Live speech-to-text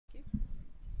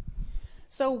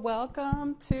So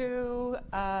welcome to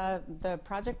the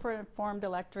Project for Informed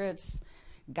Electorate's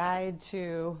guide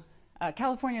to,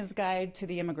 California's guide to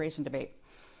the immigration debate.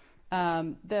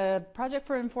 The Project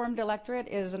for Informed Electorate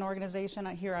is an organization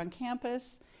here on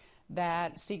campus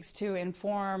that seeks to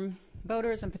inform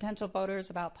voters and potential voters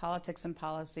about politics and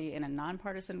policy in a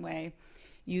nonpartisan way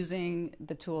using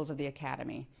the tools of the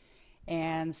Academy.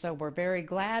 And so we're very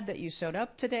glad that you showed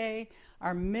up today.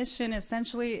 Our mission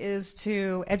essentially is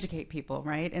to educate people,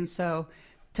 right? And so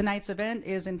tonight's event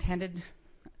is intended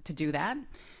to do that.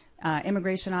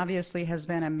 Immigration obviously has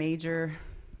been a major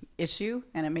issue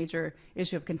and a major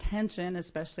issue of contention,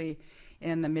 especially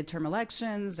in the midterm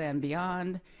elections and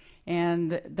beyond.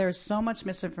 And there's so much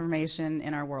misinformation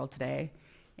in our world today.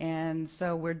 And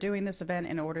so we're doing this event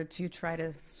in order to try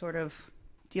to sort of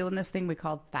deal in this thing we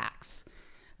call facts.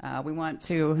 We want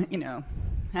to,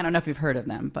 I don't know if you've heard of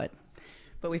them, but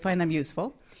we find them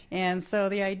useful. And so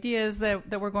the idea is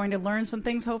that we're going to learn some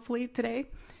things, hopefully, today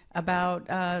about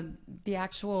the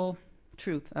actual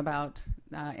truth about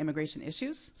immigration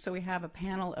issues. So we have a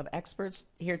panel of experts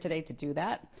here today to do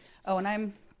that. Oh, and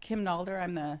I'm Kim Nalder.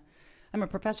 I'm a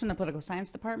professor in the political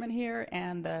science department here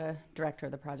and the director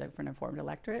of the Project for an Informed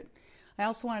Electorate. I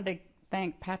also wanted to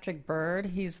thank Patrick Bird.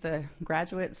 He's the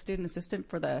graduate student assistant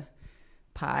for the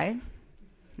pie,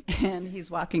 and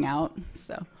he's walking out,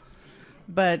 so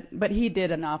but he did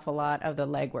an awful lot of the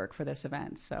legwork for this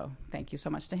event, so thank you so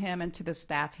much to him and to the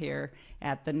staff here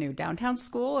at the new downtown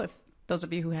school. If those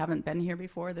of you who haven't been here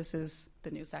before, this is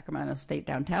the new Sacramento State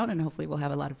downtown, and hopefully we'll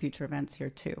have a lot of future events here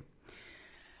too.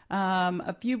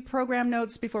 A few program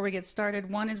notes before we get started.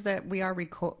 One is that we are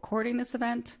recording this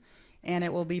event, and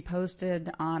it will be posted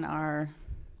on our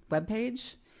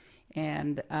webpage.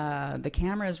 And the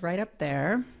camera is right up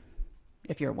there,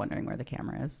 if you're wondering where the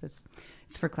camera is. It's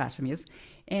for classroom use.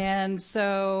 And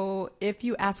so if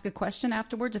you ask a question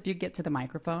afterwards, if you get to the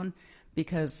microphone,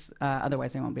 because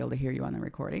otherwise I won't be able to hear you on the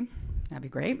recording, that'd be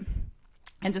great.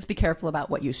 And just be careful about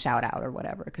what you shout out or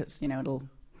whatever, because, it'll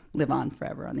live on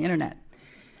forever on the internet.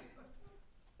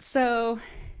 So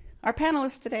our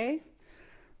panelists today,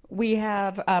 we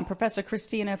have Professor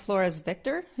Kristina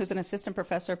Victor, who's an assistant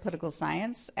professor of political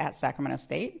science at Sacramento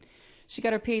State. She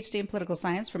got her PhD in political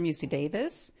science from UC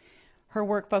Davis. Her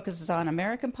work focuses on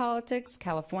American politics,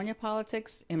 California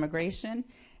politics, immigration,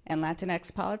 and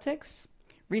Latinx politics.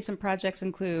 Recent projects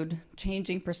include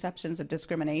changing perceptions of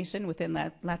discrimination within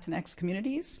Latinx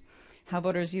communities, how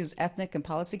voters use ethnic and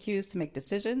policy cues to make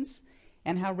decisions,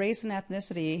 and how race and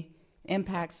ethnicity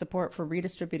impacts support for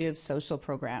redistributive social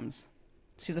programs.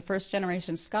 She's a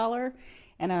first-generation scholar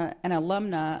and an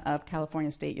alumna of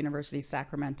California State University,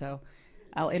 Sacramento.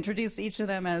 I'll introduce each of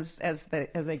them as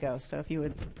they go. So if you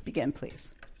would begin,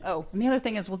 please. Oh, and the other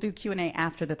thing is we'll do Q&A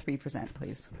after the three present,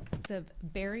 please. Of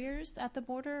barriers at the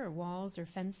border, or walls or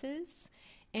fences,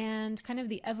 and kind of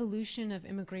the evolution of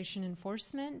immigration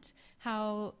enforcement,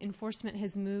 how enforcement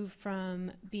has moved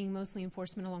from being mostly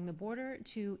enforcement along the border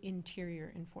to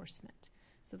interior enforcement.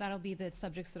 So that'll be the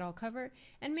subjects that I'll cover,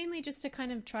 and mainly just to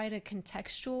kind of try to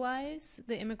contextualize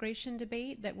the immigration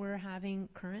debate that we're having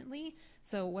currently,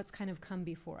 so what's kind of come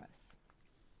before us.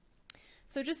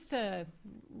 So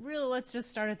let's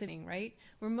just start at the beginning, right?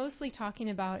 We're mostly talking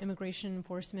about immigration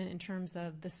enforcement in terms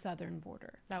of the southern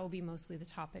border. That will be mostly the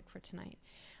topic for tonight.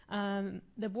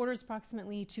 The border is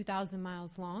approximately 2,000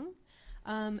 miles long.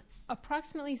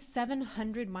 Approximately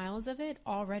 700 miles of it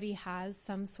already has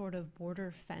some sort of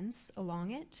border fence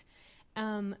along it.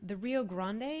 The Rio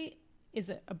Grande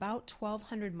is about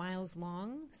 1,200 miles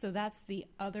long, so that's the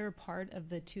other part of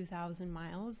the 2,000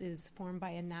 miles is formed by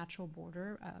a natural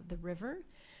border, the river.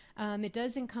 It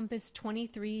does encompass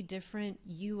 23 different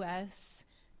U.S.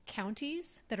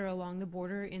 counties that are along the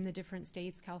border in the different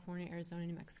states, California, Arizona,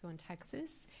 New Mexico, and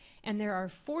Texas. And there are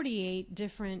 48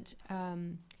 different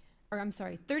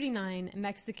 39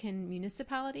 Mexican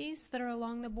municipalities that are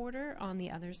along the border on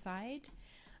the other side.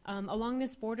 Along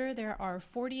this border, there are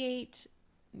 48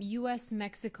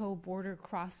 U.S.-Mexico border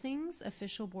crossings,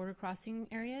 official border crossing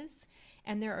areas,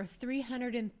 and there are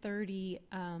 330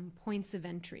 points of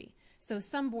entry. So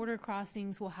some border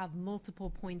crossings will have multiple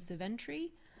points of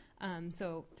entry.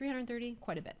 So 330,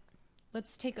 quite a bit.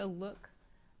 Let's take a look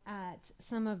at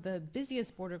some of the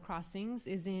busiest border crossings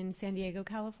is in San Diego,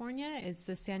 California. It's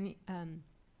the San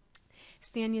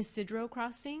Ysidro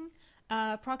crossing.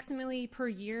 Approximately per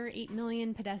year, 8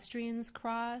 million pedestrians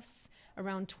cross,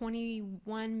 around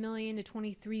 21 million to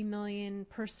 23 million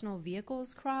personal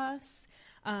vehicles cross.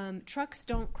 Trucks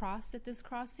don't cross at this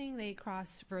crossing, they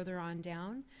cross further on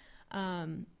down.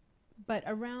 But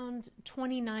around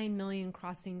 29 million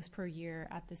crossings per year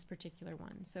at this particular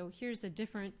one. So here's a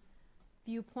different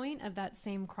viewpoint of that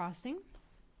same crossing.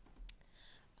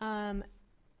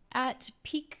 At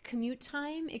peak commute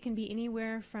time, it can be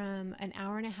anywhere from an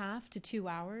hour and a half to 2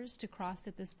 hours to cross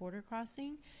at this border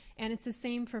crossing. And it's the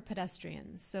same for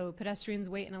pedestrians. So pedestrians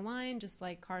wait in a line just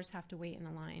like cars have to wait in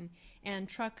a line. And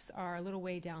trucks are a little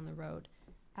way down the road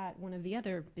at one of the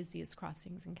other busiest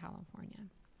crossings in California.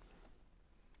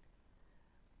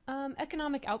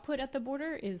 Economic output at the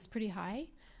border is pretty high.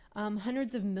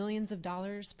 Hundreds of millions of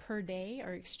dollars per day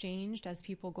are exchanged as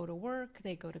people go to work,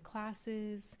 they go to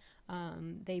classes,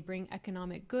 they bring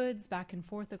economic goods back and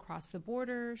forth across the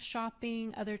border,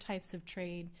 shopping, other types of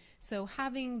trade. So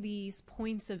having these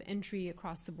points of entry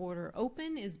across the border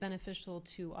open is beneficial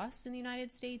to us in the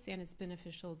United States, and it's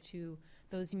beneficial to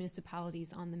those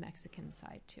municipalities on the Mexican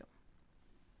side too.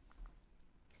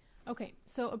 Okay,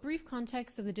 so a brief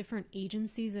context of the different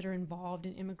agencies that are involved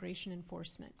in immigration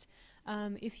enforcement.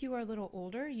 If you are a little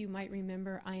older, you might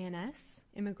remember INS,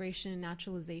 Immigration and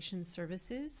Naturalization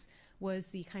Services, was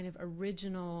the kind of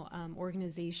original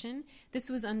organization. This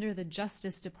was under the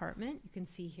Justice Department, you can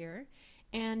see here.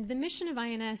 And the mission of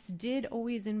INS did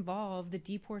always involve the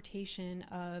deportation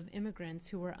of immigrants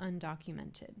who were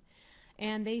undocumented.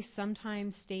 And they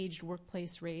sometimes staged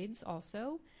workplace raids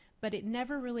also, but it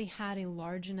never really had a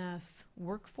large enough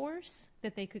workforce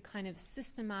that they could kind of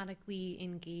systematically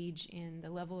engage in the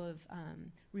level of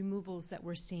removals that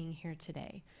we're seeing here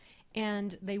today.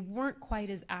 And they weren't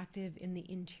quite as active in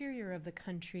the interior of the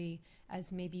country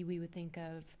as maybe we would think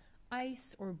of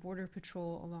ICE or Border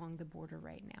Patrol along the border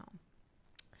right now.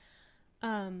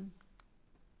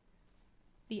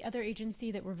 The other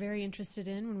agency that we're very interested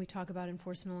in when we talk about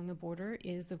enforcement along the border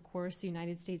is, of course, the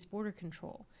United States Border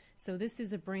Control. So this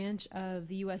is a branch of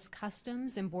the U.S.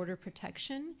 Customs and Border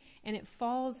Protection, and it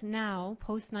falls now,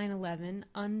 post 9/11,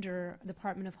 under the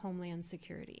Department of Homeland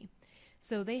Security.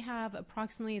 So they have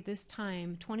approximately at this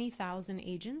time 20,000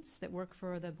 agents that work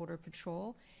for the Border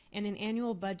Patrol and an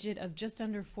annual budget of just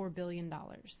under $4 billion.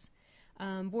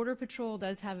 Border Patrol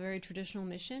does have a very traditional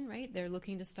mission, right? They're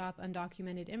looking to stop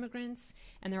undocumented immigrants,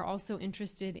 and they're also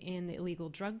interested in the illegal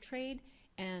drug trade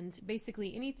and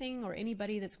basically anything or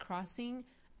anybody that's crossing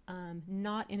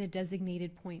not in a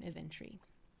designated point of entry.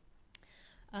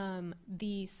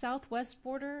 The southwest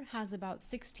border has about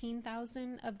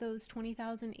 16,000 of those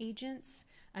 20,000 agents.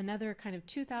 Another kind of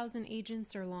 2,000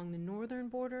 agents are along the northern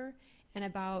border, and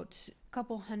about a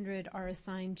couple hundred are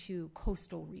assigned to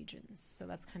coastal regions. So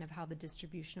that's kind of how the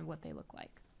distribution of what they look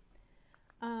like.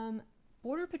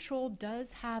 Border Patrol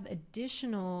does have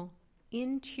additional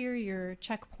interior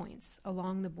checkpoints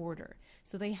along the border.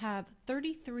 So they have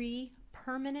 33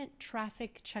 permanent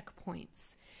traffic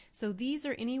checkpoints. So these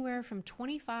are anywhere from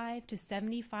 25 to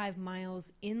 75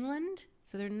 miles inland.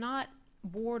 So they're not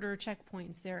border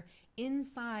checkpoints. They're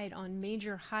inside on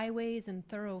major highways and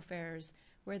thoroughfares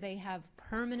where they have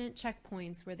permanent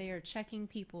checkpoints where they are checking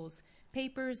people's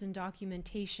papers and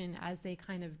documentation as they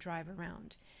kind of drive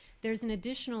around. There's an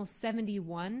additional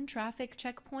 71 traffic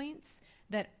checkpoints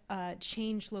that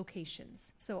change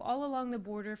locations. So all along the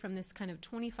border from this kind of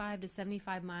 25 to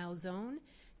 75 mile zone,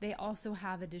 they also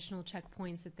have additional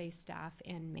checkpoints that they staff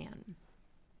and man.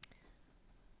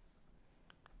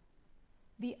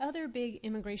 The other big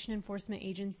immigration enforcement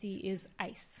agency is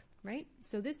ICE, right?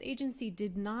 So this agency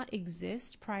did not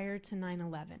exist prior to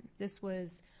 9/11. This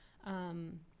was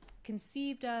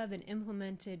conceived of and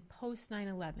implemented post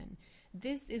 9/11.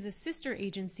 This is a sister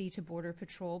agency to Border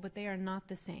Patrol, but they are not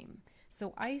the same.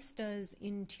 So ICE does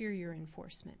interior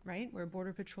enforcement, right? Where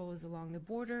Border Patrol is along the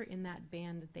border in that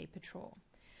band that they patrol.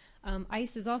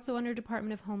 ICE is also under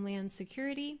Department of Homeland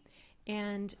Security,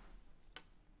 and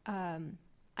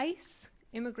ICE,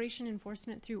 immigration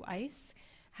enforcement through ICE,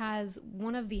 has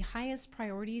one of the highest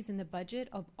priorities in the budget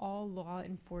of all law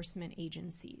enforcement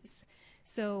agencies.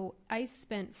 So ICE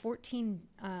spent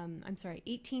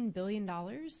 $18 billion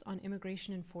on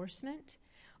immigration enforcement.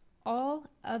 All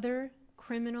other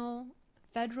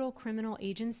federal criminal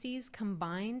agencies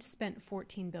combined spent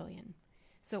 $14 billion.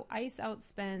 So ICE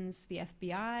outspends the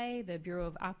FBI, the Bureau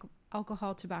of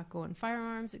Alcohol, Tobacco, and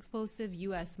Firearms, Explosive,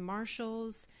 U.S.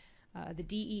 Marshals, the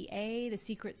DEA, the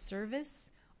Secret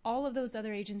Service. All of those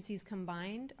other agencies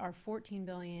combined are $14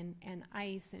 billion, and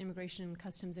ICE, and Immigration and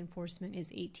Customs Enforcement, is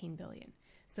 $18 billion.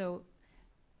 So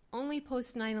only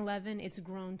post 9/11, it's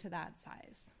grown to that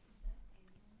size.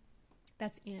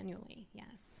 That's annually,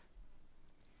 yes.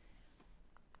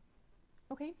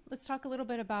 Okay, let's talk a little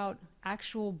bit about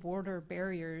actual border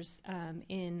barriers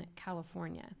in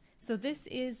California. So this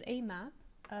is a map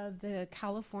of the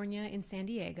California in San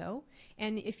Diego,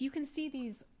 and if you can see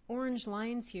these orange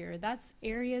lines here, that's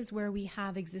areas where we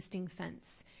have existing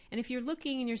fence. And if you're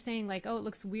looking and you're saying like, oh, it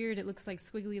looks weird, it looks like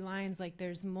squiggly lines, like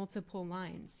there's multiple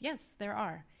lines. Yes, there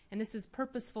are. And this is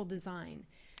purposeful design.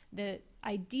 The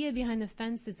idea behind the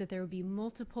fence is that there would be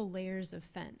multiple layers of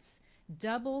fence.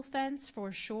 Double fence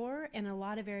for sure, and a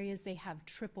lot of areas they have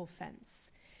triple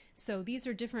fence. So these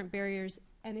are different barriers,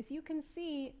 and if you can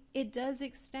see, it does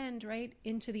extend right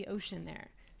into the ocean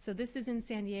there. So this is in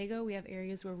San Diego. We have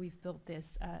areas where we've built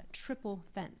this triple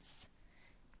fence.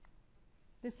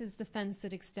 This is the fence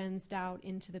that extends out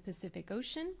into the Pacific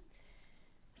Ocean.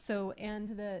 So, and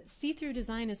the see-through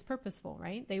design is purposeful,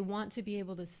 right? They want to be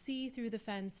able to see through the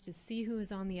fence to see who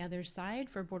is on the other side,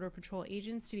 for Border Patrol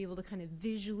agents to be able to kind of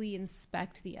visually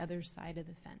inspect the other side of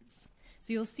the fence.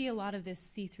 So you'll see a lot of this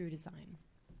see-through design.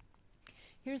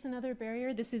 Here's another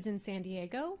barrier. This is in San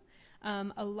Diego.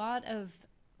 A lot of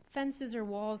fences or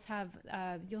walls have,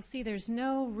 you'll see there's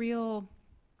no real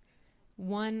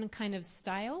one kind of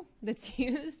style that's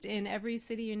used. In every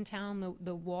city and town,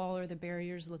 the wall or the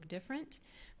barriers look different.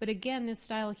 But again, this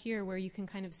style here where you can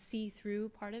kind of see through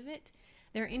part of it,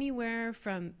 they're anywhere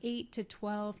from 8 to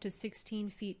 12 to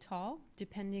 16 feet tall,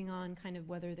 depending on kind of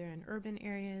whether they're in urban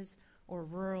areas or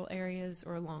rural areas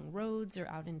or along roads or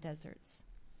out in deserts.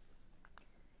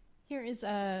 Here is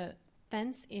a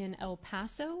fence in El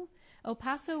Paso. El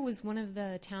Paso was one of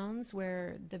the towns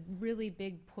where the really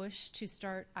big push to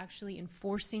start actually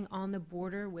enforcing on the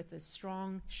border with a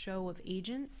strong show of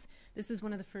agents. This is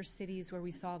one of the first cities where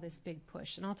we saw this big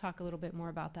push, and I'll talk a little bit more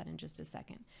about that in just a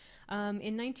second.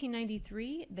 In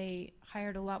 1993, they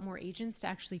hired a lot more agents to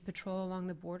actually patrol along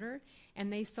the border,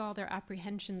 and they saw their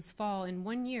apprehensions fall in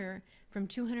 1 year from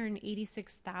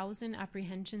 286,000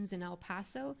 apprehensions in El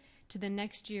Paso to the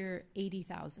next year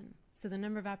 80,000. So the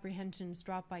number of apprehensions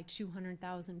dropped by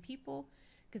 200,000 people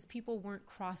because people weren't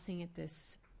crossing at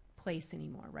this place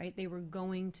anymore, right? They were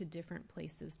going to different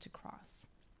places to cross.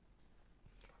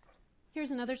 Here's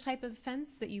another type of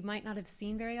fence that you might not have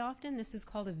seen very often. This is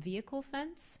called a vehicle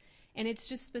fence, and it's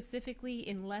just specifically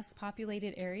in less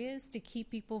populated areas to keep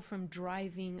people from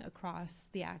driving across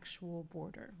the actual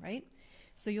border, right?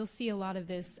 So you'll see a lot of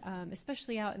this,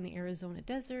 especially out in the Arizona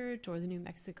desert or the New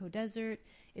Mexico desert.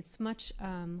 It's much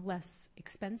less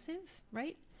expensive,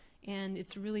 right? And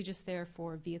it's really just there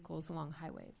for vehicles along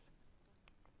highways.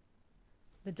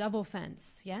 The double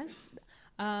fence, yes?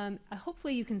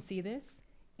 Hopefully you can see this.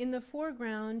 In the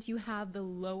foreground, you have the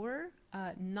lower,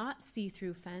 not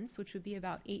see-through fence, which would be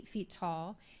about 8 feet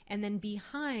tall. And then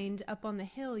behind, up on the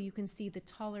hill, you can see the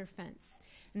taller fence.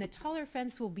 And the taller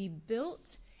fence will be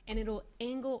built, and it'll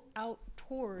angle out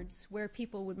towards where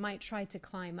people might try to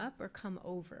climb up or come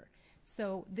over.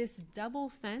 So this double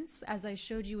fence, as I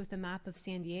showed you with the map of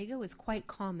San Diego, is quite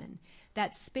common.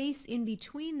 That space in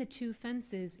between the two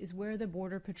fences is where the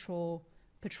Border Patrol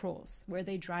patrols, where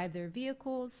they drive their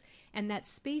vehicles, and that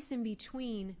space in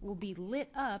between will be lit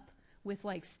up with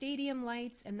like stadium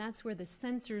lights, and that's where the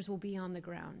sensors will be on the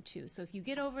ground too. So if you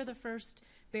get over the first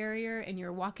barrier and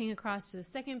you're walking across to the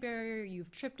second barrier,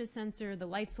 you've tripped a sensor, the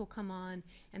lights will come on,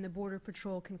 and the Border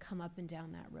Patrol can come up and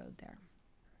down that road there.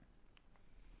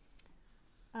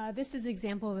 This is an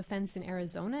example of a fence in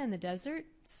Arizona in the desert.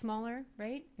 Smaller,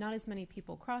 right? Not as many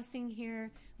people crossing here,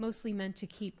 mostly meant to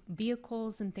keep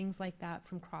vehicles and things like that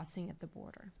from crossing at the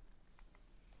border.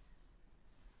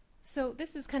 So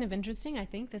this is kind of interesting, I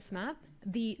think, this map.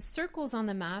 The circles on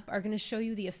the map are going to show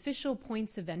you the official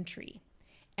points of entry.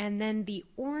 And then the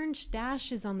orange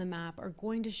dashes on the map are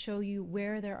going to show you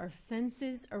where there are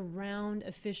fences around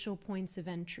official points of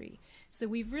entry. So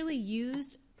we've really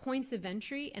used points of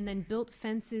entry and then built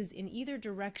fences in either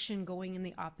direction going in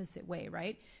the opposite way,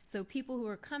 right? So people who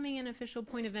are coming in official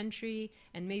point of entry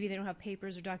and maybe they don't have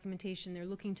papers or documentation, they're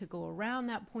looking to go around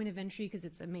that point of entry because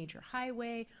it's a major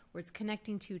highway or it's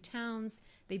connecting two towns,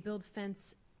 they build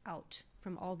fence out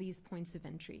from all these points of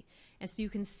entry. And so you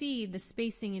can see the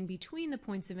spacing in between the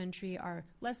points of entry are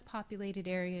less populated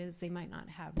areas, they might not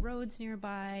have roads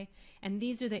nearby, and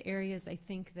these are the areas I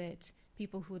think that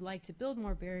people who would like to build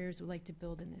more barriers would like to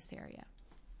build in this area.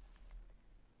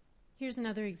 Here's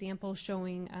another example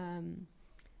showing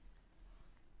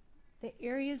the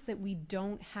areas that we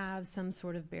don't have some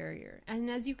sort of barrier. And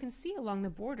as you can see along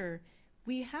the border,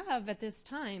 we have at this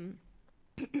time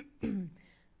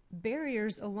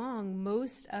barriers along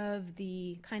most of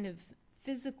the kind of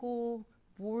physical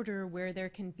border where there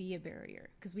can be a barrier,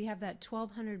 because we have that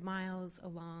 1,200 miles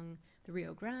along the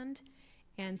Rio Grande.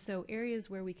 And so areas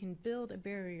where we can build a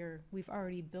barrier, we've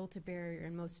already built a barrier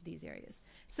in most of these areas.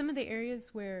 Some of the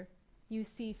areas where you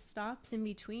see stops in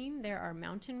between, there are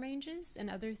mountain ranges and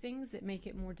other things that make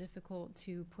it more difficult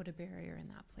to put a barrier in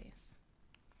that place.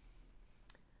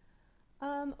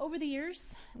 Over the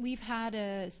years, we've had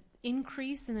an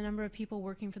increase in the number of people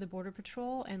working for the Border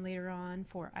Patrol and later on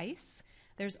for ICE.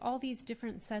 There's all these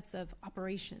different sets of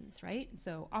operations, right?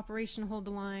 So Operation Hold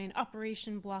the Line,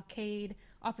 Operation Blockade,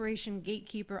 Operation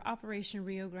Gatekeeper, Operation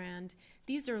Rio Grande.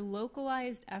 These are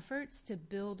localized efforts to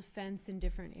build fence in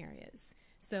different areas.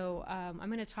 So I'm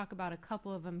going to talk about a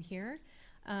couple of them here.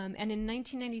 And in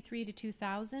 1993 to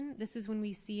 2000, this is when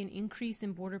we see an increase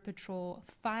in Border Patrol,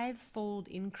 5-fold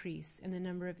increase in the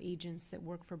number of agents that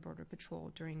work for Border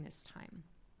Patrol during this time.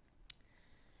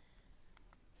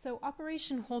 So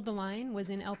Operation Hold the Line was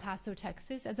in El Paso,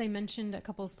 Texas. As I mentioned a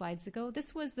couple of slides ago,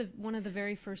 this was one of the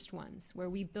very first ones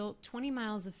where we built 20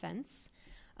 miles of fence.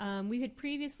 We had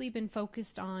previously been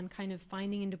focused on kind of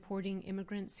finding and deporting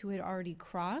immigrants who had already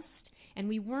crossed, and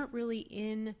we weren't really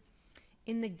in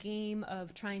the game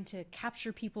of trying to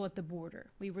capture people at the border.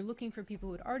 We were looking for people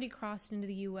who had already crossed into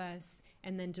the U.S.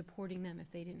 and then deporting them if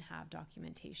they didn't have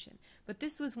documentation. But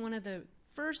this was one of the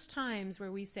first times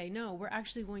where we say, no, we're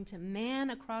actually going to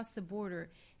man across the border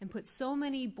and put so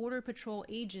many Border Patrol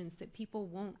agents that people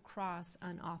won't cross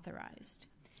unauthorized.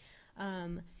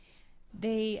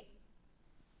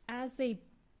 As they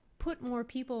put more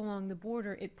people along the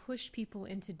border, it pushed people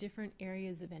into different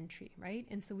areas of entry, right?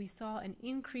 And so we saw an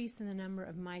increase in the number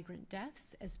of migrant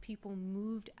deaths as people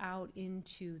moved out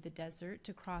into the desert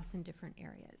to cross in different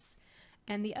areas.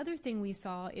 And the other thing we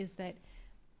saw is that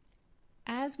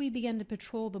as we began to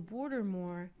patrol the border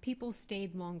more, people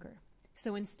stayed longer.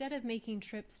 So instead of making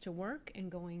trips to work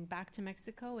and going back to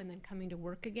Mexico and then coming to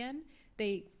work again,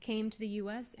 they came to the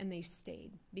U.S. and they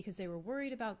stayed because they were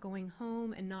worried about going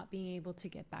home and not being able to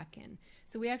get back in.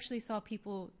 So we actually saw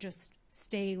people just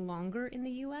stay longer in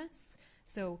the U.S.,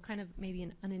 so kind of maybe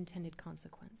an unintended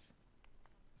consequence.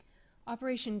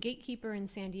 Operation Gatekeeper in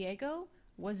San Diego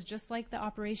was just like the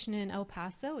operation in El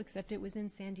Paso, except it was in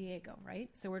San Diego, right?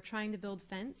 So we're trying to build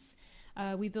fence.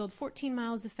 We build 14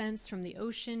 miles of fence from the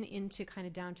ocean into kind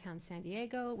of downtown San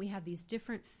Diego. We have these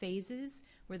different phases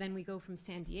where then we go from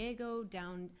San Diego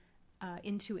down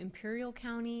into Imperial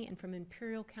County and from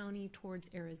Imperial County towards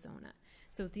Arizona.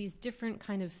 So these different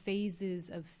kind of phases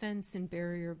of fence and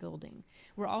barrier building.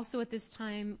 We're also at this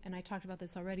time, and I talked about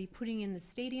this already, putting in the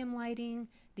stadium lighting,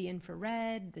 the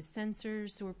infrared, the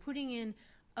sensors. So we're putting in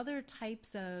other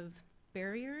types of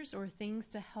barriers or things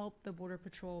to help the Border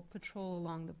Patrol patrol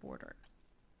along the border.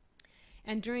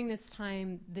 And during this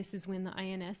time, this is when the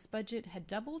INS budget had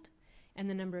doubled and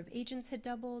the number of agents had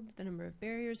doubled, the number of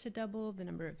barriers had doubled, the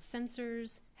number of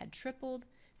sensors had tripled.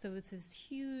 So it's this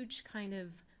huge kind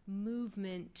of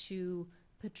movement to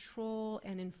patrol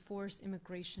and enforce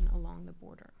immigration along the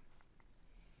border.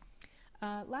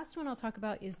 Last one I'll talk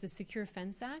about is the Secure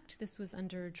Fence Act. This was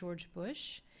under George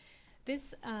Bush.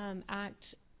 This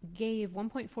act gave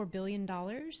 $1.4 billion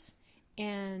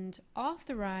and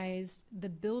authorized the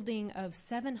building of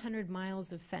 700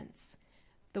 miles of fence.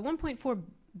 The $1.4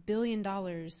 billion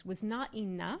was not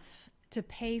enough to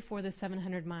pay for the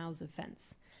 700 miles of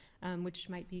fence, which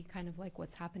might be kind of like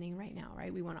what's happening right now,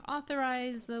 right? We want to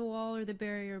authorize the wall or the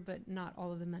barrier, but not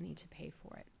all of the money to pay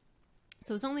for it.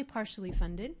 So it's only partially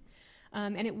funded.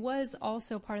 And it was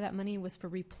also, part of that money was for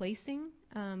replacing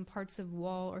parts of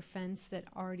wall or fence that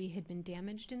already had been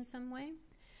damaged in some way.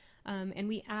 And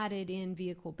we added in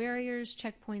vehicle barriers,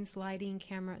 checkpoints, lighting,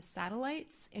 cameras,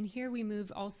 satellites. And here we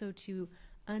moved also to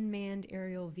unmanned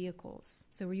aerial vehicles.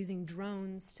 So we're using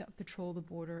drones to patrol the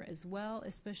border as well,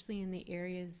 especially in the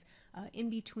areas in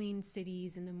between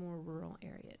cities and the more rural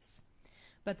areas.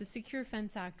 But the Secure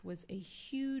Fence Act was a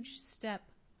huge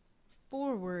step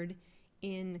forward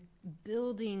in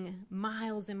building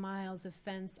miles and miles of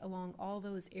fence along all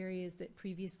those areas that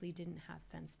previously didn't have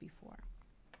fence before.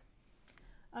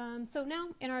 So now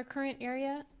in our current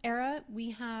era,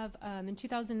 we have, in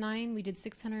 2009, we did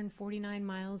 649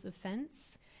 miles of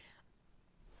fence.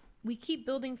 We keep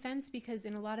building fence because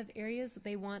in a lot of areas,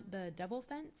 they want the double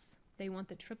fence, they want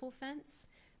the triple fence.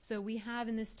 So we have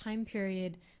in this time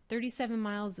period 37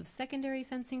 miles of secondary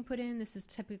fencing put in. This is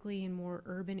typically in more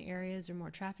urban areas or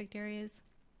more trafficked areas.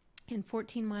 And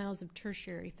 14 miles of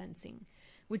tertiary fencing,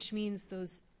 which means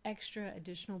those extra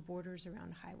additional borders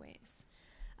around highways.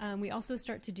 We also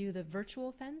start to do the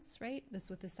virtual fence, right?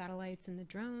 That's with the satellites and the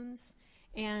drones.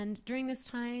 And during this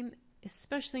time,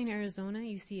 especially in Arizona,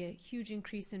 you see a huge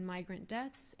increase in migrant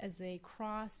deaths as they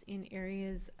cross in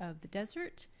areas of the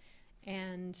desert,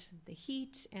 and the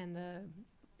heat and the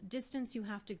distance you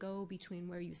have to go between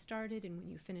where you started and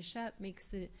when you finish up makes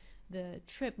the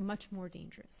trip much more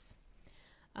dangerous.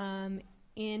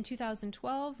 In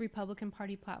 2012, Republican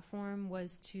Party platform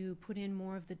was to put in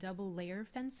more of the double layer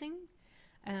fencing.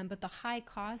 but the high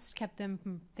cost kept them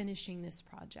from finishing this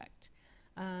project.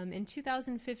 In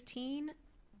 2015,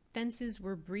 fences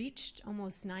were breached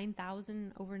almost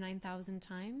over 9,000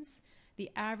 times. The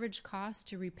average cost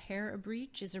to repair a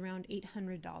breach is around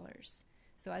 $800.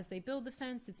 So as they build the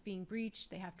fence, it's being breached,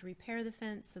 they have to repair the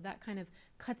fence, so that kind of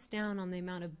cuts down on the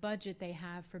amount of budget they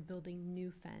have for building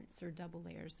new fence or double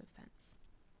layers of fence.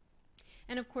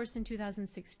 And of course, in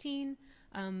 2016,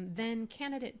 then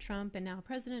candidate Trump and now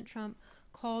President Trump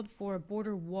called for a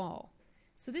border wall.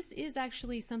 So this is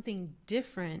actually something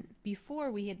different.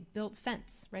 Before we had built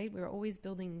fence, right? We were always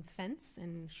building fence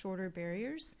and shorter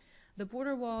barriers. The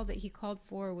border wall that he called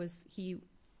for he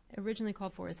originally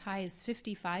called for as high as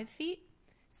 55 feet.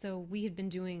 So we had been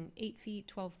doing 8 feet,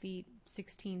 12 feet,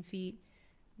 16 feet.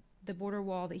 The border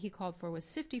wall that he called for was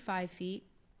 55 feet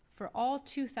for all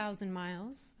 2,000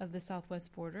 miles of the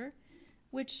southwest border,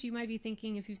 which you might be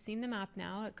thinking, if you've seen the map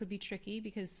now, it could be tricky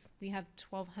because we have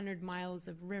 1,200 miles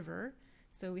of river.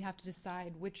 So we have to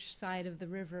decide which side of the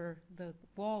river the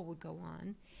wall would go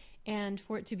on, and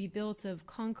for it to be built of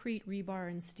concrete, rebar,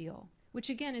 and steel, which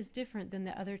again is different than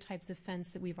the other types of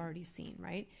fence that we've already seen,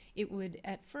 right? It would,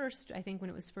 at first, I think when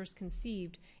it was first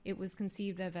conceived, it was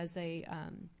conceived of as a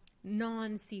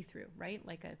non-see-through, right?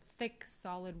 Like a thick,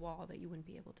 solid wall that you wouldn't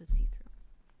be able to see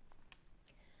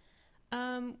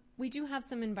through. We do have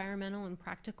some environmental and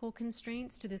practical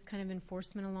constraints to this kind of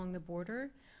enforcement along the border.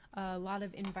 A lot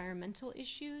of environmental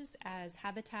issues as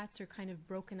habitats are kind of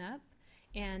broken up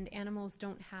and animals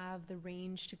don't have the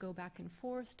range to go back and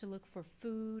forth to look for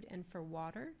food and for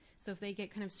water. So if they get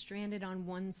kind of stranded on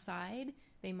one side,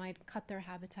 they might cut their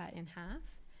habitat in half.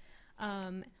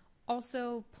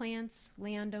 Also, plants,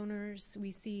 landowners,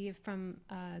 we see from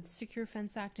the Secure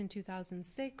Fence Act in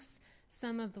 2006,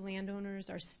 some of the landowners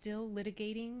are still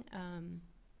litigating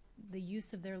the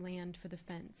use of their land for the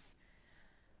fence.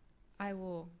 I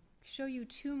will show you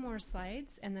 2 more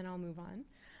slides and then I'll move on.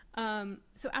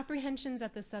 So apprehensions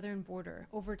at the southern border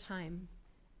over time.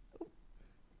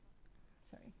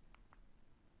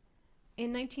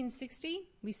 In 1960,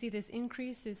 we see this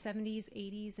increase to 70s,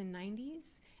 80s, and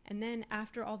 90s. And then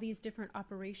after all these different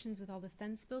operations with all the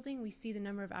fence building, we see the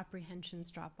number of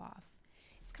apprehensions drop off.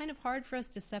 It's kind of hard for us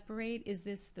to separate, is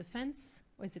this the fence,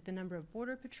 or is it the number of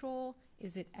border patrol?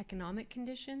 Is it economic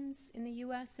conditions in the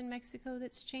US and Mexico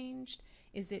that's changed?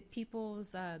 Is it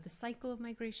people's, the cycle of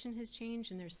migration has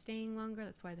changed and they're staying longer,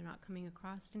 that's why they're not coming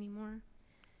across anymore?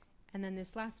 And then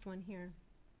this last one here,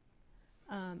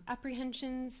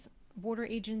 apprehensions, border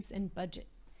agents, and budget.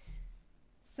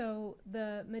 So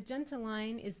the magenta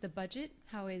line is the budget,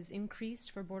 how it has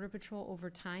increased for Border Patrol over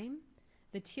time.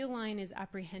 The teal line is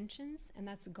apprehensions, and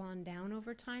that's gone down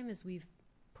over time as we've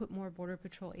put more Border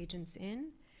Patrol agents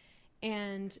in,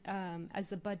 and as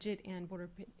the budget and border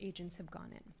agents have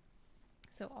gone in.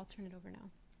 So I'll turn it over now.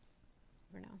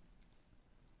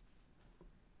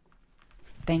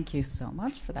 Thank you so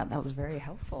much for that. That was very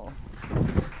helpful.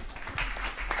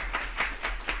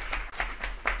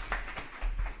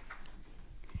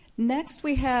 Next,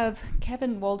 we have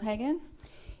Kevin Woldhagen.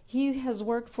 He has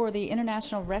worked for the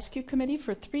International Rescue Committee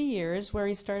for 3 years, where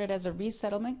he started as a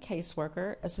resettlement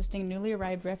caseworker, assisting newly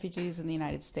arrived refugees in the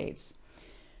United States.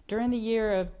 During the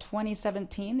year of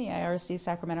 2017, the IRC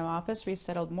Sacramento office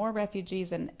resettled more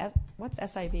refugees and what's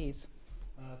SIVs?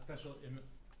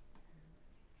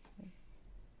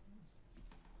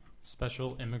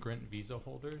 Special immigrant visa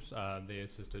holders. They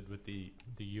assisted with the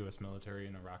U.S. military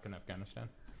in Iraq and Afghanistan.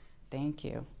 Thank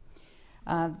you.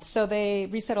 So they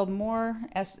resettled more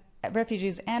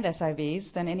refugees and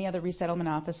SIVs than any other resettlement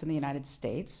office in the United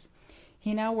States.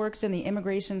 He now works in the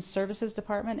Immigration Services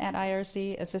Department at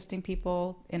IRC, assisting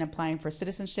people in applying for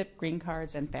citizenship, green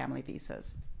cards, and family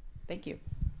visas. Thank you.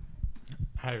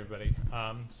 Hi, everybody.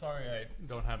 Sorry I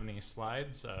don't have any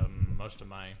slides. Most of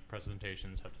my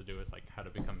presentations have to do with how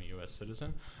to become a U.S.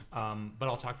 citizen. But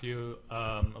I'll talk to you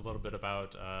a little bit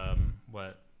about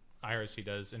what IRC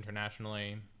does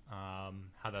internationally,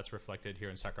 how that's reflected here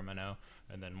in Sacramento,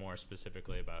 and then more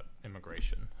specifically about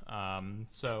immigration.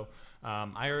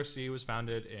 IRC was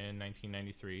founded in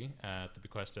 1993 at the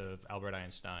bequest of Albert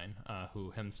Einstein, who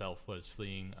himself was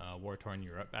fleeing war-torn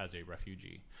Europe as a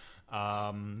refugee.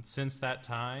 Since that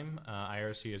time,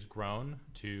 IRC has grown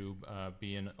to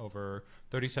be in over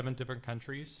 37 different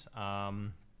countries,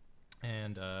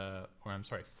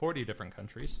 40 different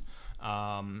countries,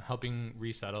 helping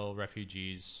resettle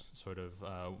refugees sort of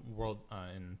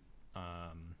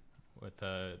with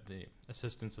the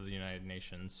assistance of the United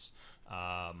Nations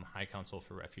High Council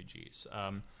for Refugees.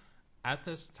 At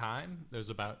this time, there's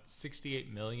about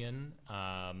 68 million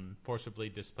forcibly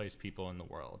displaced people in the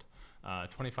world.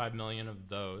 25 million of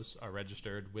those are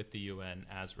registered with the UN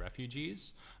as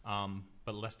refugees,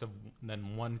 but less than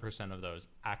 1% of those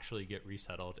actually get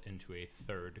resettled into a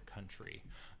third country.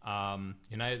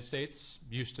 United States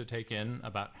used to take in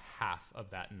about half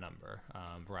of that number,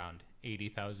 around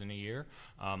 80,000 a year.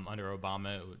 Under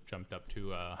Obama, it jumped up to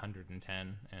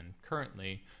 110, and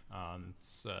currently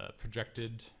it's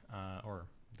projected, or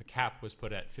the cap was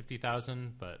put at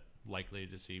 50,000, but likely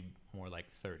to see more like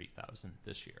 30,000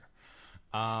 this year.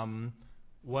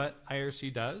 What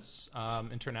IRC does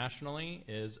internationally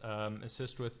is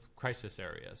assist with crisis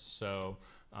areas. So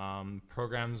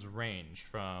programs range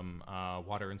from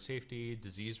water and safety,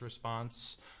 disease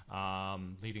response,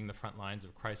 leading the front lines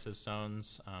of crisis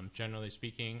zones. Generally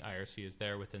speaking, IRC is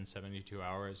there within 72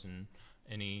 hours in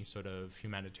any sort of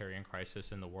humanitarian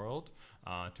crisis in the world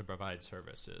to provide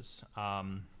services.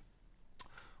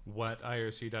 What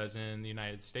IRC does in the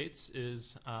United States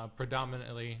is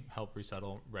predominantly help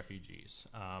resettle refugees.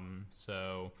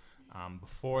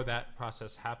 Before that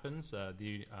process happens,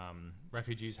 the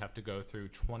refugees have to go through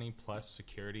 20-plus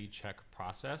security check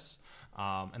process,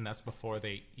 and that's before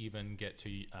they even get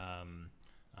to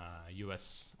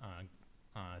U.S.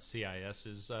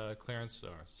 CIS's clearance,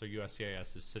 so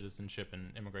USCIS is Citizenship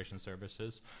and Immigration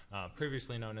Services,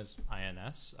 previously known as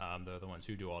INS. They're the ones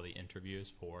who do all the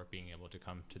interviews for being able to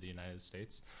come to the United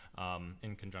States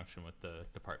in conjunction with the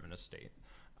Department of State.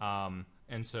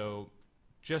 And so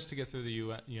just to get through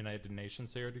the United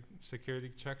Nations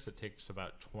security checks, it takes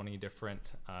about 20 different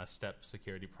step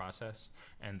security process,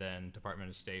 and then Department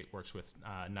of State works with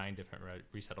 9 different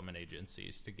resettlement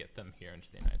agencies to get them here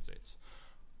into the United States.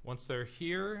 Once they're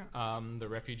here, the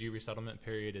refugee resettlement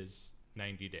period is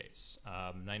 90 days.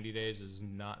 90 days is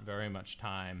not very much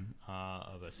time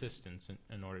of assistance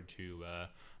in order to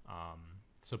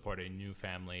support a new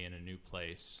family in a new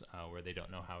place where they don't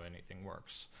know how anything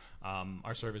works.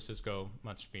 Our services go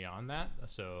much beyond that.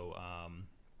 So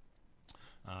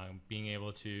being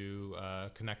able to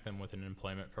connect them with an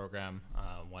employment program,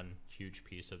 one huge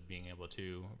piece of being able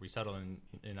to resettle in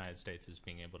the United States is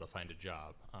being able to find a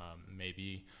job. May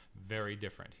be very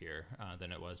different here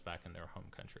than it was back in their home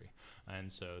country.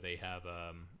 And so they have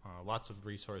lots of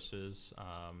resources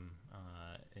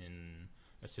in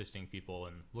assisting people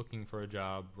in looking for a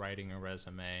job, writing a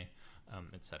resume,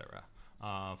 etc.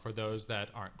 For those that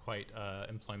aren't quite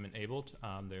employment abled,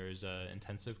 there's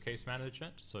intensive case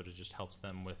management, so it just helps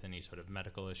them with any sort of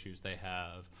medical issues they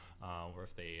have, or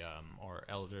if they are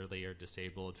elderly or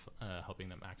disabled, helping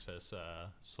them access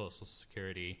Social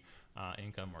Security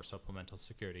income or supplemental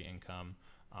security income,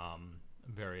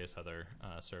 various other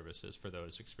services for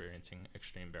those experiencing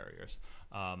extreme barriers.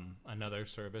 Another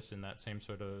service in that same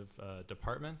sort of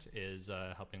department is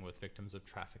helping with victims of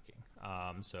trafficking.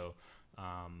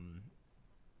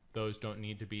 Those don't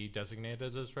need to be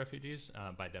designated as refugees.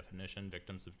 By definition,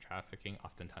 victims of trafficking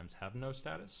oftentimes have no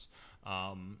status.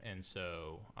 And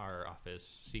so our office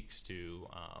seeks to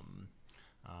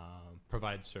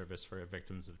provide service for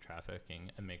victims of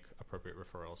trafficking and make appropriate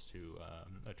referrals to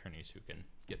attorneys who can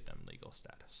get them legal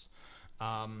status.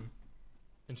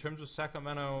 In terms of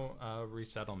Sacramento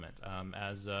resettlement,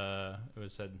 as it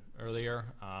was said earlier,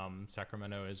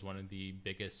 Sacramento is one of the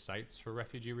biggest sites for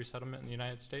refugee resettlement in the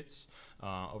United States.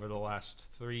 Over the last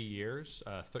 3 years,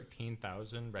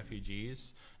 13,000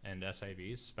 refugees and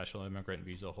SIVs, special immigrant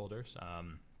visa holders,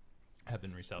 have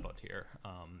been resettled here.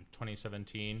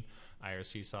 2017,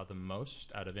 IRC saw the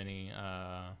most out of any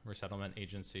resettlement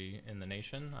agency in the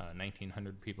nation.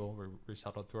 1,900 people were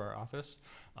resettled through our office,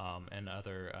 and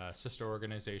other sister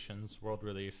organizations, World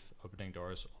Relief, Opening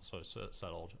Doors, also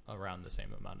settled around the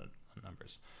same amount of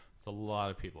numbers. It's a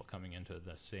lot of people coming into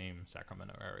the same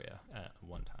Sacramento area at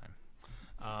one time.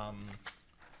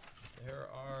 There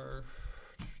are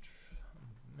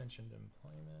mentioned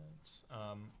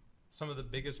employment. Some of the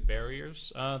biggest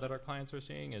barriers that our clients are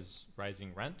seeing is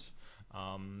rising rent.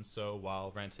 So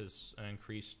while rent has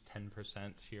increased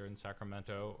 10% here in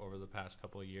Sacramento over the past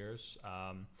couple of years,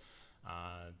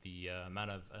 the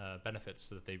amount of benefits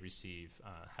that they receive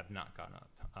have not gone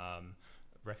up.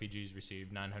 Refugees receive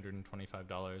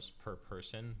 $925 per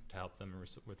person to help them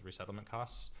with resettlement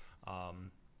costs.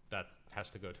 That has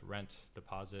to go to rent,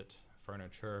 deposit,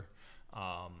 furniture,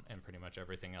 and pretty much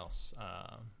everything else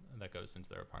that goes into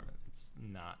their apartment. It's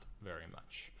not very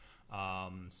much.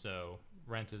 So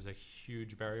rent is a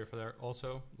huge barrier for there.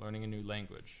 Also, learning a new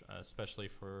language, especially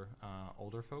for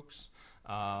older folks.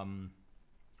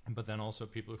 But then also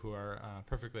people who are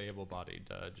perfectly able-bodied,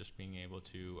 just being able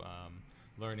to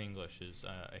learn English is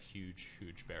a huge,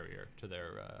 huge barrier to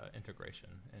their integration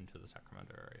into the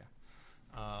Sacramento area.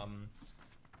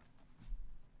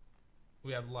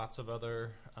 We have lots of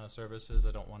other services.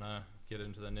 I don't want to get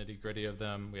into the nitty-gritty of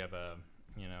them. We have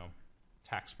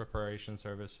tax preparation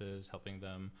services, helping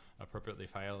them appropriately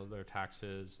file their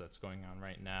taxes. That's going on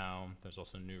right now. There's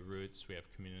also new routes. We have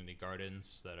community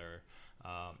gardens that are,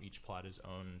 each plot is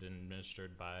owned and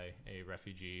administered by a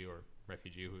refugee or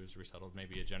refugee who was resettled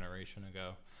maybe a generation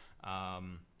ago,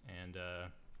 and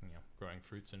growing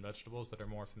fruits and vegetables that are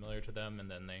more familiar to them,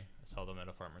 and then they sell them at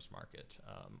a farmer's market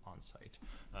on site.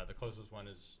 The closest one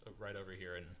is right over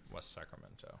here in West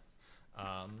Sacramento.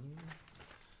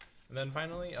 And then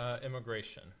finally,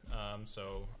 immigration.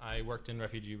 So I worked in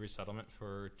refugee resettlement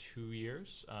for 2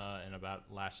 years, and about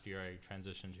last year I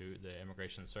transitioned to the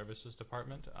Immigration Services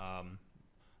Department.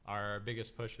 Our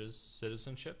biggest push is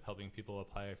citizenship, helping people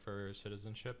apply for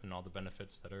citizenship and all the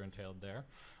benefits that are entailed there,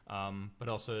 but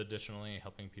also additionally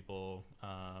helping people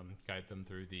guide them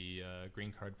through the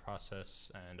green card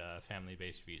process and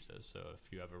family-based visas. So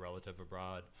if you have a relative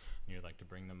abroad and you'd like to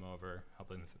bring them over,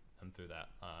 helping them through that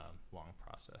long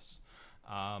process.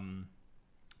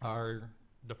 Our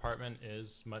department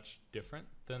is much different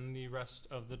than the rest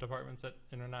of the departments at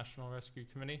International Rescue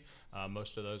Committee.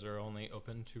 Most of those are only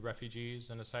open to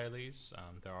refugees and asylees.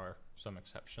 There are some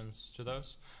exceptions to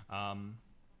those.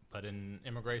 But in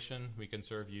immigration, we can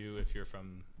serve you if you're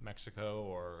from Mexico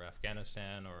or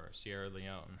Afghanistan or Sierra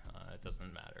Leone. It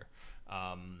doesn't matter.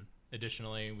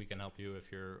 Additionally, we can help you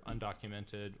if you're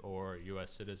undocumented or a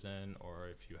U.S. citizen, or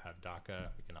if you have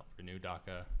DACA, we can help renew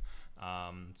DACA.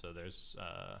 So there's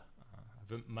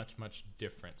much, much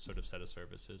different sort of set of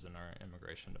services in our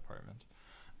immigration department.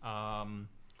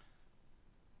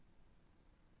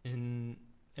 In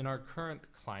our current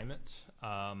climate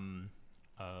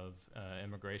of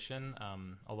immigration,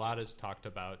 a lot is talked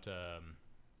about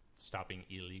stopping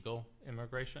illegal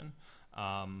immigration,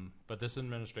 but this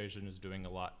administration is doing a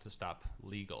lot to stop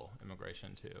legal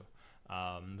immigration too.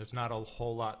 There's not a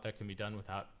whole lot that can be done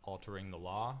without altering the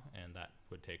law, and that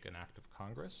would take an act of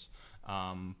Congress.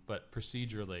 But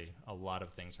procedurally, a lot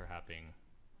of things are happening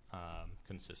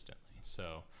consistently.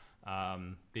 So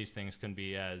these things can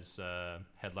be as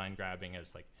headline grabbing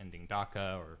as like ending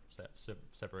DACA or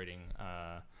separating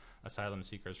asylum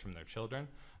seekers from their children.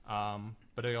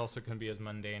 But it also can be as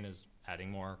mundane as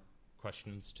adding more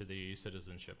questions to the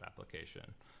citizenship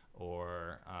application,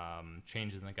 or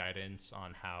changing the guidance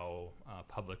on how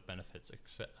public benefits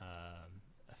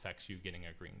affects you getting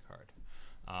a green card.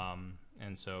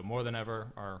 And so more than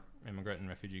ever, our immigrant and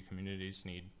refugee communities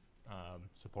need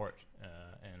support,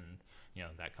 and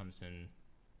that comes in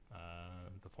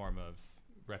the form of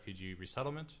refugee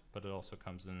resettlement, but it also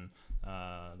comes in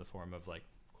the form of like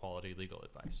quality legal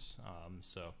advice.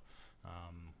 So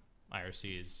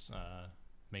IRC is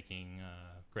making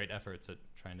great efforts at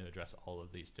trying to address all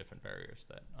of these different barriers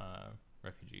that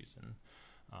refugees and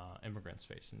immigrants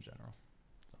face in general.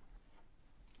 So.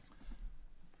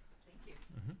 Thank you.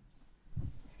 Mm-hmm.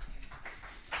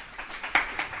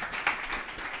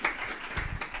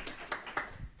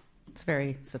 It's a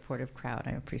very supportive crowd.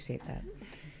 I appreciate that.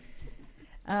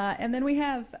 And then we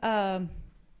have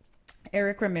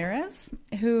Erik Ramirez,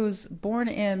 who's born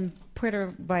in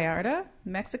Puerto Vallarta,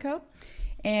 Mexico.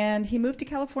 And he moved to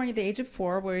California at the age of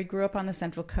 4, where he grew up on the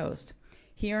Central Coast.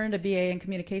 He earned a BA in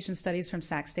Communication Studies from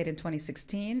Sac State in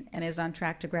 2016 and is on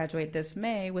track to graduate this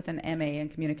May with an MA in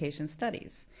Communication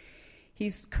Studies.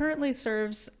 He currently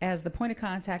serves as the point of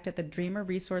contact at the Dreamer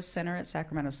Resource Center at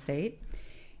Sacramento State.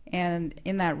 And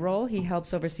in that role, he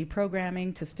helps oversee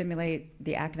programming to stimulate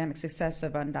the academic success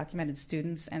of undocumented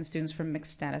students and students from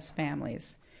mixed status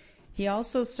families. He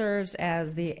also serves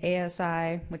as the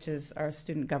ASI, which is our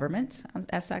student government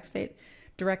at Sac State,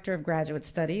 Director of Graduate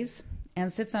Studies, and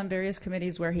sits on various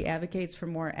committees where he advocates for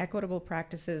more equitable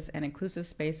practices and inclusive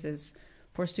spaces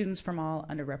for students from all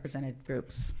underrepresented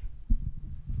groups.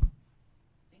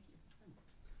 Thank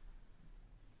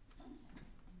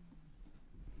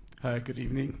you. Hi, good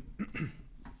evening.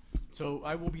 So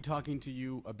I will be talking to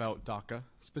you about DACA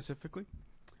specifically.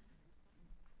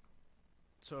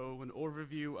 So an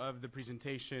overview of the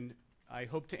presentation, I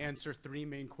hope to answer 3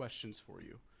 main questions for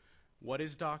you. What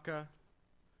is DACA?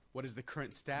 What is the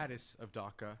current status of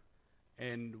DACA?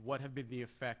 And what have been the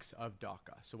effects of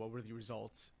DACA? So what were the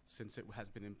results since it has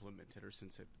been implemented, or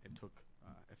since it took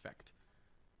effect?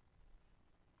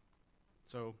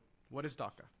 So what is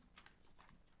DACA?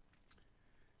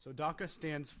 So DACA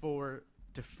stands for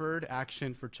Deferred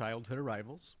Action for Childhood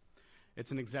Arrivals.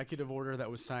 It's an executive order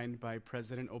that was signed by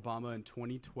President Obama in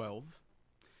 2012.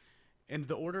 And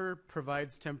the order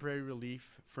provides temporary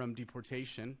relief from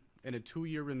deportation and a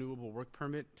 2-year renewable work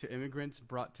permit to immigrants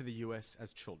brought to the U.S.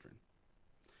 as children.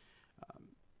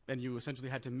 And you essentially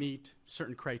had to meet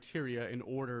certain criteria in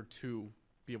order to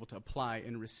be able to apply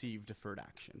and receive deferred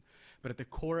action. But at the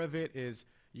core of it is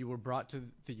you were brought to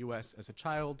the U.S. as a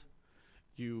child,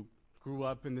 you grew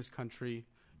up in this country,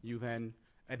 you then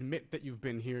admit that you've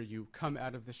been here, you come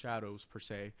out of the shadows, per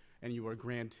se, and you are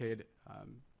granted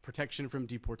protection from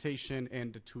deportation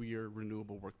and a 2-year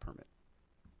renewable work permit.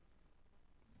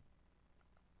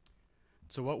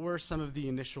 So what were some of the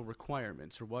initial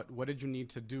requirements, or what did you need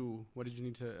to do, what did you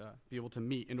need to be able to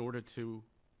meet in order to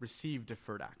receive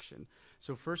deferred action?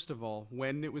 So first of all,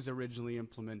 when it was originally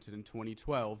implemented in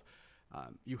 2012,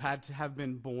 you had to have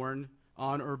been born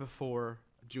on or before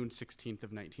June 16th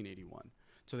of 1981.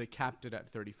 So they capped it at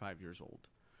 35 years old.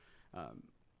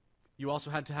 You also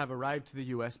had to have arrived to the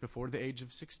U.S. before the age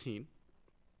of 16.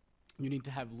 You need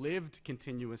to have lived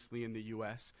continuously in the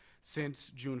U.S.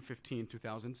 since June 15,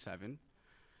 2007.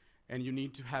 And you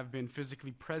need to have been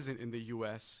physically present in the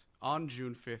U.S. on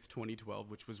June 5th, 2012,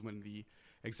 which was when the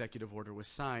executive order was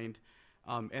signed,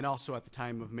 and also at the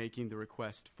time of making the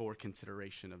request for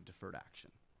consideration of deferred action.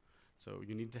 So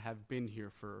you need to have been here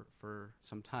for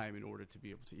some time in order to be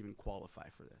able to even qualify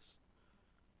for this.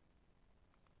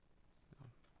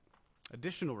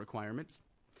 Additional requirements.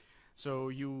 So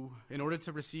in order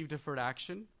to receive deferred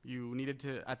action, you needed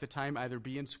to, at the time, either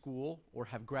be in school or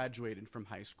have graduated from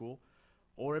high school,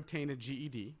 or obtain a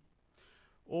GED,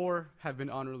 or have been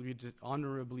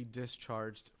honorably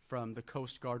discharged from the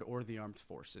Coast Guard or the Armed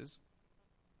Forces.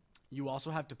 You also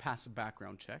have to pass a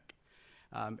background check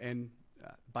and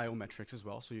biometrics as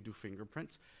well, so you do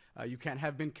fingerprints. You can't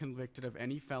have been convicted of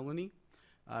any felony,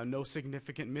 no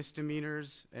significant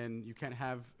misdemeanors, and you can't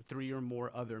have 3 or more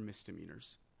other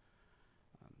misdemeanors.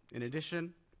 In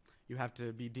addition, you have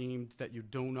to be deemed that you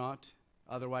do not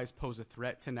otherwise pose a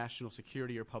threat to national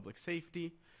security or public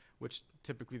safety, which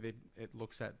typically it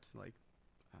looks at like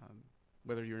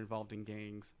whether you're involved in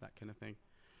gangs, that kind of thing.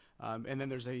 And then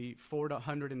there's a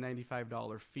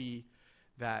 $495 fee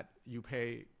that you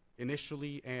pay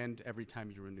initially and every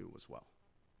time you renew as well.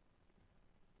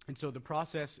 And so the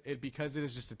process, because it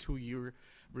is just a 2-year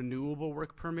renewable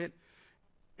work permit,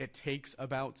 it takes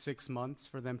about 6 months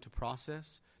for them to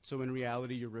process. So in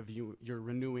reality, you're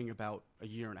renewing about a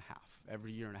year and a half.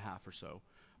 Every year and a half or so,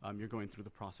 you're going through the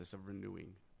process of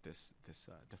renewing this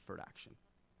deferred action.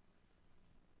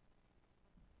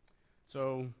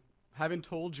 So having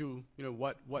told you,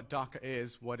 what DACA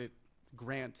is, what it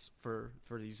grants for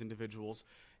these individuals,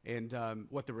 and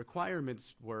what the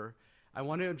requirements were, I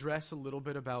want to address a little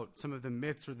bit about some of the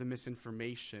myths or the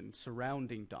misinformation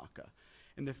surrounding DACA.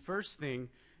 And the first thing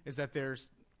is that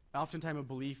there's oftentimes a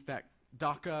belief that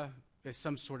DACA is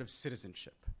some sort of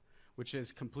citizenship, which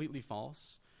is completely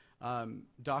false.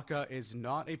 DACA is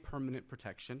not a permanent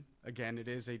protection. Again, it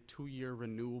is a 2-year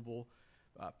renewable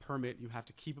permit. You have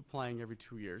to keep applying every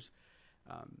 2 years.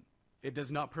 It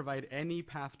does not provide any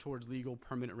path towards legal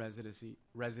permanent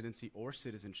residency or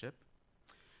citizenship.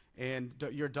 And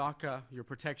your DACA, your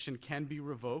protection, can be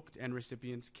revoked and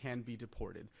recipients can be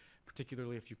deported,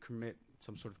 particularly if you commit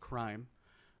some sort of crime.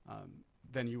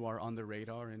 Then you are on the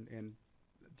radar and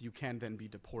you can then be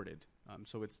deported.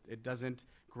 So it doesn't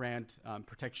grant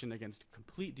protection against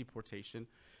complete deportation.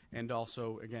 And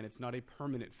also, again, it's not a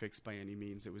permanent fix by any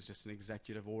means. It was just an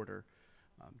executive order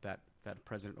that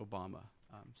President Obama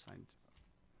signed.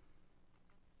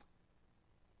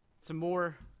 Some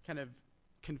more kind of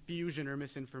confusion or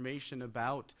misinformation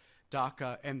about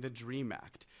DACA and the DREAM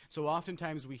Act. So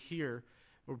oftentimes we hear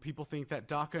where people think that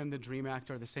DACA and the DREAM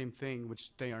Act are the same thing, which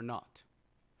they are not.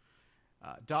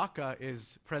 DACA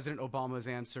is President Obama's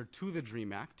answer to the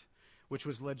DREAM Act, which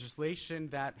was legislation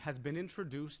that has been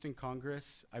introduced in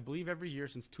Congress, I believe, every year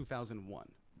since 2001,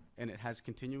 and it has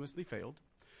continuously failed.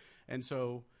 And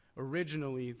so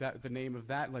originally, the name of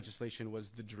that legislation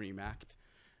was the DREAM Act.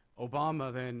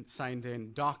 Obama then signed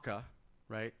in DACA,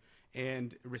 right?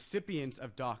 And recipients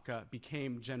of DACA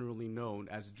became generally known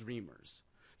as dreamers.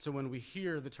 So when we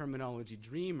hear the terminology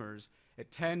dreamers,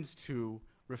 it tends to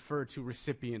refer to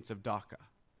recipients of DACA.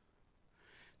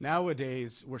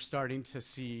 Nowadays, we're starting to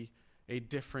see a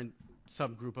different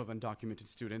subgroup of undocumented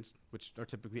students, which are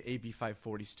typically AB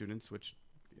 540 students, which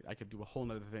I could do a whole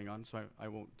nother thing on, so I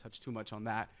won't touch too much on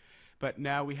that. But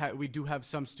now we do have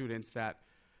some students that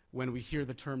when we hear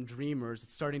the term dreamers,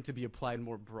 it's starting to be applied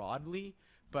more broadly,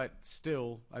 but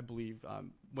still, I believe,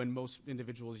 when most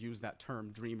individuals use that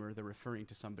term dreamer, they're referring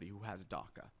to somebody who has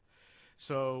DACA.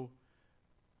 So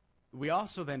We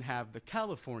also then have the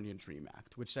Californian Dream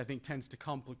Act, which I think tends to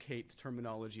complicate the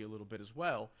terminology a little bit as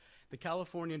well. The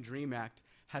Californian Dream Act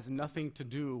has nothing to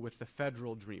do with the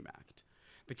Federal Dream Act.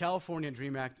 The Californian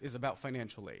Dream Act is about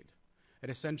financial aid. It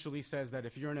essentially says that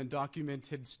if you're an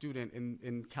undocumented student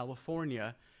in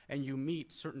California and you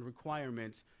meet certain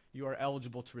requirements, you are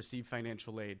eligible to receive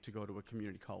financial aid to go to a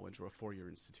community college or a four-year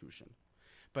institution.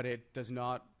 But it does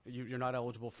not, you're not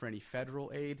eligible for any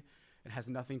federal aid. It has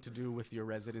nothing to do with your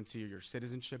residency or your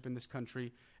citizenship in this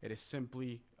country. It is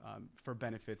simply for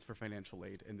benefits for financial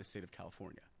aid in the state of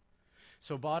California.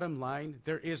 So bottom line,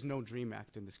 there is no DREAM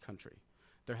Act in this country.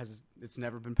 It's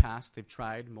never been passed. They've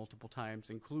tried multiple times,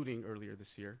 including earlier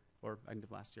this year, or end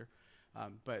of last year.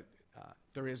 But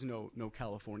there is no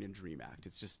Californian DREAM Act.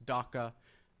 It's just DACA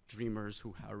dreamers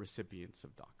who are recipients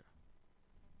of DACA.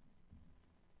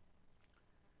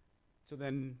 So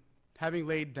then, having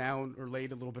laid a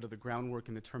little bit of the groundwork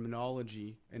in the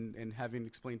terminology and having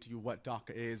explained to you what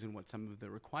DACA is and what some of the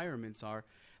requirements are,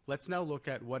 let's now look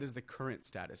at what is the current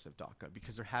status of DACA,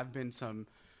 because there have been some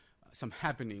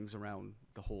happenings around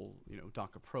the whole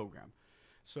DACA program.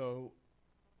 So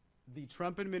the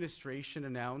Trump administration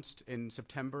announced in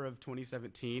September of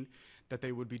 2017 that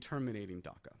they would be terminating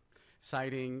DACA,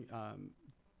 citing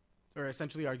or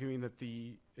essentially arguing that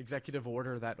the executive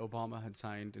order that Obama had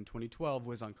signed in 2012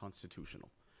 was unconstitutional.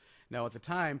 Now, at the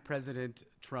time, President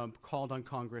Trump called on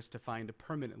Congress to find a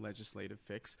permanent legislative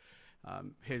fix.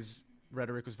 His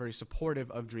rhetoric was very supportive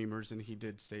of Dreamers, and he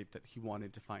did state that he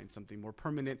wanted to find something more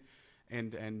permanent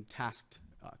and tasked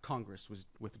Congress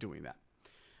with doing that.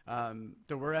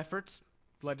 There were efforts,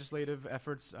 legislative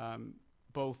efforts,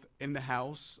 both in the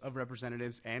House of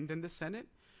Representatives and in the Senate,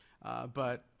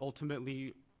 but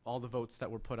ultimately all the votes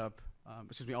that were put up,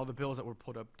 all the bills that were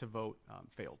put up to vote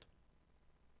failed.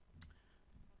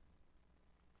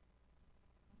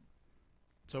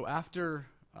 So after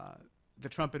the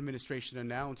Trump administration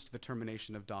announced the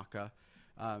termination of DACA,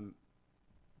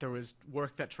 there was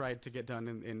work that tried to get done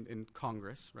in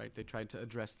Congress, right? They tried to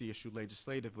address the issue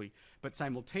legislatively, but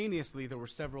simultaneously there were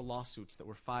several lawsuits that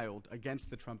were filed against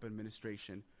the Trump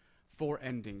administration for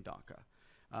ending DACA.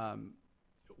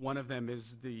 One of them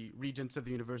is the Regents of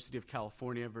the University of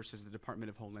California versus the Department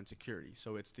of Homeland Security.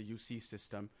 So it's the UC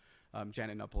system,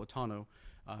 Janet Napolitano,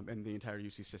 and the entire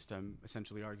UC system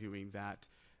essentially arguing that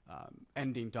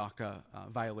ending DACA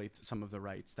violates some of the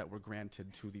rights that were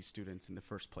granted to these students in the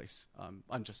first place,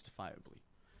 unjustifiably.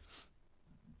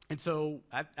 And so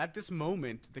at this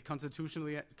moment, the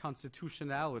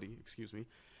constitutionality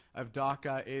of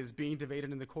DACA is being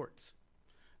debated in the courts.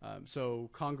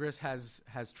 So Congress has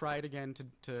tried again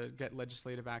to get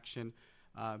legislative action,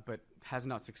 but has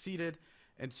not succeeded.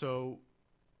 And so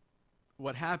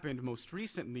what happened most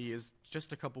recently is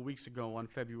just a couple weeks ago on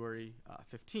February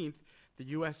 15th, the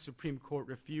U.S. Supreme Court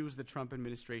refused the Trump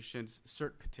administration's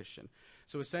cert petition.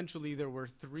 So essentially there were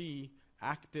 3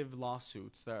 active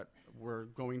lawsuits that were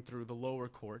going through the lower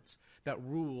courts that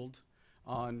ruled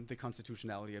on the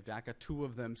constitutionality of DACA. 2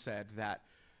 of them said that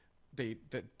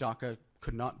DACA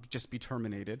could not just be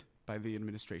terminated by the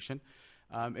administration.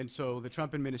 And so the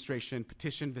Trump administration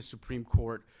petitioned the Supreme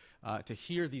Court to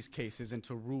hear these cases and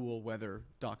to rule whether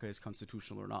DACA is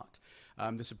constitutional or not.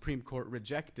 The Supreme Court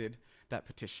rejected that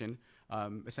petition,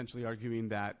 essentially arguing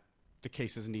that the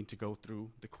cases need to go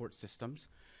through the court systems,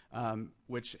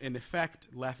 which in effect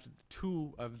left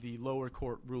 2 of the lower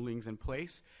court rulings in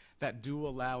place that do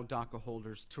allow DACA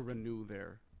holders to renew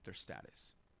their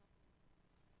status.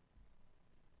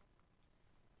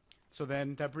 So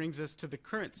then that brings us to the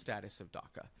current status of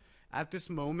DACA. At this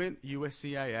moment,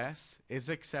 USCIS is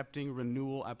accepting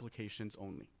renewal applications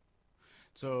only.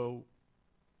 So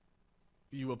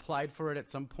you applied for it at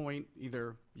some point,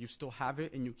 either you still have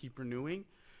it and you keep renewing.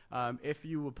 If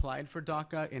you applied for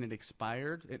DACA and it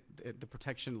expired, the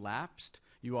protection lapsed,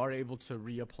 you are able to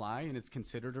reapply and it's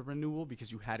considered a renewal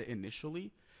because you had it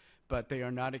initially, but they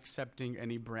are not accepting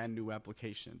any brand new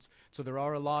applications. So there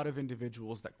are a lot of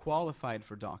individuals that qualified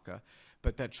for DACA,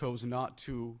 but that chose not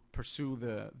to pursue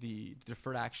the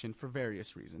deferred action for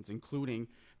various reasons, including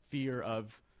fear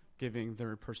of giving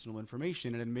their personal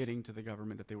information and admitting to the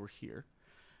government that they were here.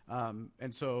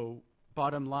 And so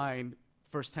bottom line,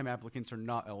 first-time applicants are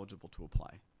not eligible to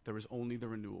apply. There is only the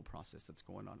renewal process that's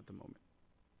going on at the moment.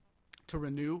 To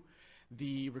renew,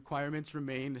 the requirements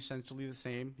remain essentially the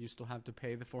same. You still have to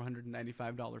pay the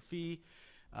 $495 fee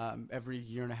every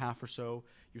year and a half or so.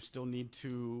 You still need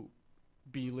to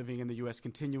be living in the U.S.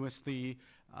 continuously,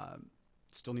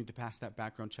 still need to pass that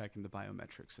background check and the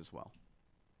biometrics as well.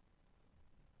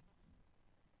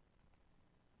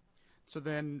 So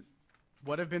then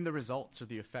what have been the results or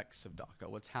the effects of DACA?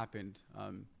 What's happened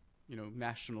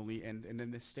nationally and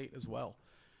in this state as well.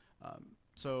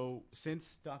 So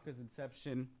since DACA's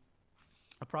inception,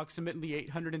 approximately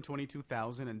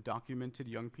 822,000 undocumented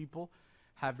young people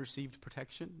have received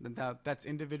protection, and that's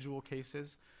individual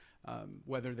cases,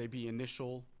 whether they be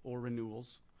initial or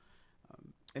renewals.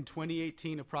 In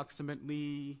 2018,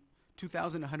 approximately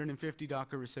 2,150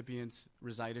 DACA recipients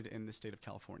resided in the state of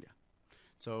California.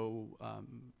 So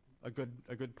a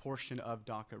good portion of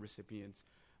DACA recipients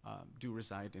do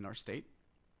reside in our state.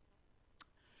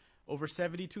 Over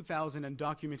 72,000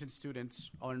 undocumented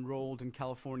students are enrolled in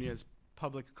California's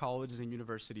public colleges and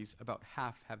universities. About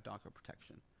half have DACA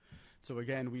protection. So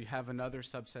again, we have another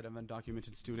subset of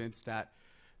undocumented students that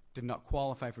did not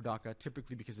qualify for DACA,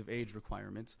 typically because of age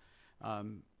requirements.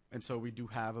 And so we do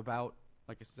have about,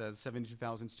 like it says,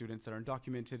 72,000 students that are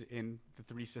undocumented in the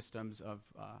three systems of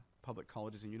public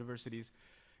colleges and universities,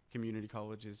 community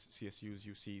colleges, CSUs,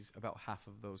 UCs. About half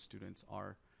of those students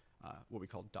are what we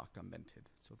call DACA-mented,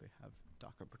 so they have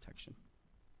DACA protection.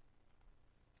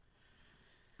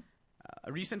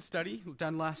 A recent study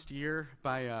done last year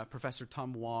by Professor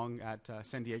Tom Wong at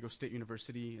San Diego State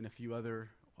University and a few other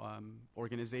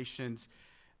organizations.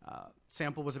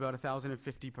 Sample was about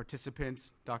 1,050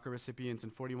 participants, DACA recipients in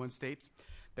 41 states.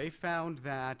 They found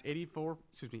that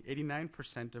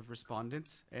 89% of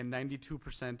respondents and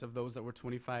 92% of those that were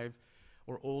 25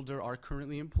 or older are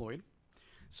currently employed.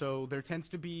 So there tends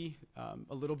to be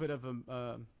a little bit of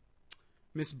a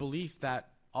misbelief that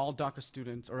all DACA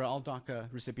students or all DACA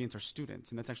recipients are students,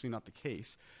 and that's actually not the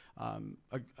case.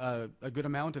 A good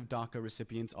amount of DACA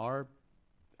recipients are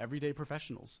everyday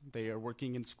professionals. They are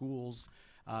working in schools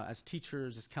as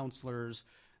teachers, as counselors.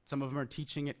 Some of them are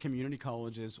teaching at community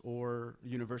colleges or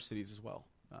universities as well.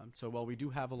 So while we do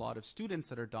have a lot of students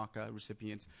that are DACA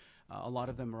recipients, a lot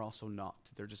of them are also not.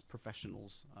 They're just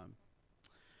professionals.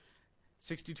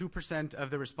 62%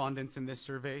 of the respondents in this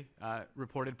survey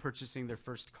reported purchasing their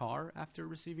first car after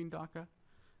receiving DACA.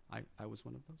 I was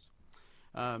one of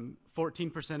those.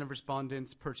 14% of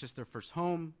respondents purchased their first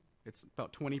home. It's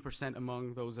about 20%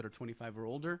 among those that are 25 or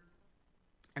older.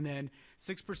 And then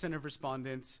 6% of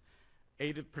respondents,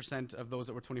 8% of those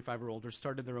that were 25 or older,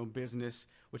 started their own business,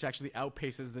 which actually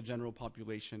outpaces the general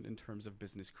population in terms of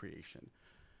business creation.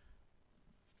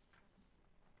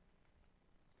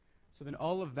 So then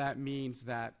all of that means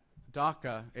that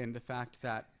DACA and the fact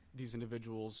that these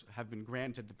individuals have been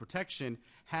granted the protection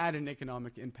had an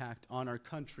economic impact on our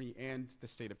country and the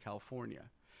state of California.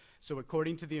 So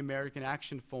according to the American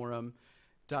Action Forum,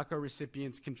 DACA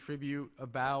recipients contribute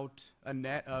about a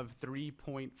net of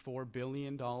 $3.4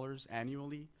 billion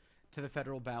annually to the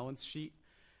federal balance sheet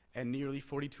and nearly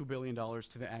 $42 billion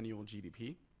to the annual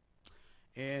GDP.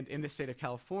 And in the state of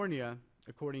California,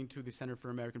 according to the Center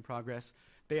for American Progress,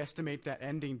 they estimate that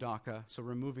ending DACA, so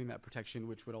removing that protection,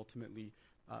 which would ultimately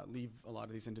leave a lot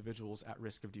of these individuals at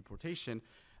risk of deportation,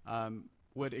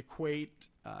 would equate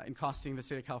in costing the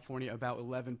state of California about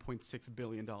 $11.6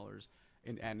 billion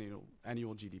in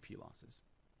annual GDP losses.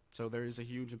 So there is a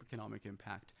huge economic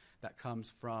impact that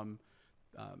comes from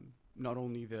not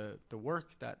only the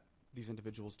work that these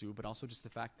individuals do, but also just the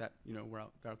fact that we're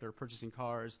out there purchasing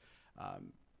cars,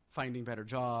 finding better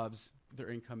jobs, their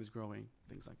income is growing,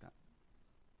 things like that.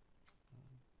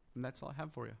 And that's all I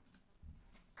have for you.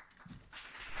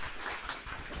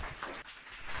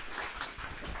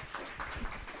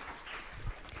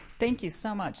 Thank you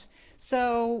so much.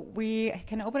 So we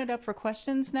can open it up for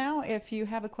questions now. If you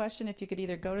have a question, if you could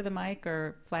either go to the mic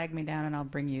or flag me down and I'll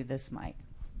bring you this mic.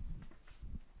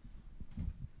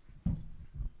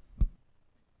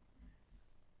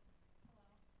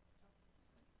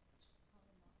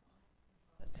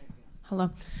 Hello.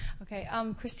 Okay,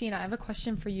 Kristina, I have a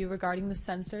question for you regarding the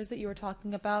sensors that you were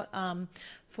talking about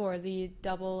for the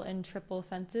double and triple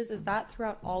fences. Is that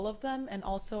throughout all of them? And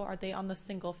also, are they on the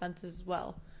single fences as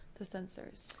well, the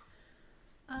sensors?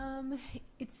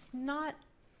 It's not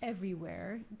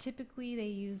everywhere. Typically, they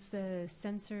use the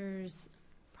sensors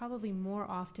probably more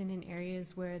often in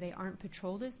areas where they aren't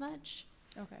patrolled as much.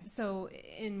 Okay. So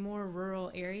in more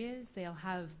rural areas, they'll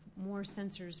have more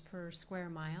sensors per square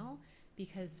mile,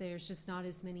 because there's just not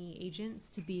as many agents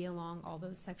to be along all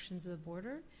those sections of the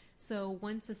border. So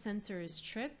once a sensor is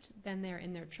tripped, then they're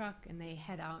in their truck and they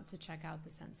head out to check out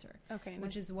the sensor. Okay.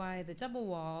 Which is why the double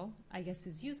wall, I guess,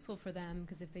 is useful for them,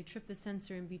 because if they trip the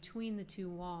sensor in between the two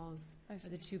walls or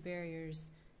the two barriers,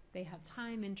 they have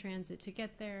time in transit to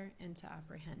get there and to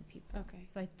apprehend people. Okay.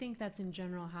 So I think that's in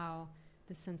general how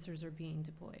the sensors are being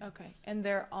deployed. Okay. And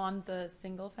they're on the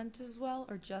single fence as well,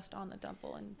 or just on the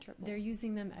double and triple? They're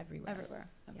using them everywhere. Everywhere.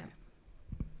 Okay.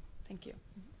 Yeah. Thank you.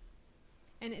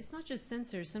 And it's not just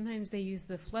sensors. Sometimes they use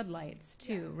the floodlights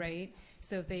too, right?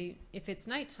 So if it's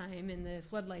nighttime and the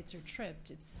floodlights are tripped,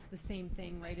 it's the same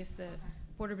thing, right? If the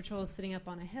Border Patrol is sitting up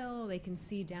on a hill, they can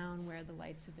see down where the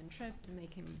lights have been tripped and they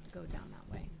can go down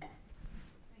that way.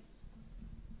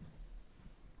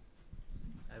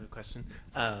 I have a question.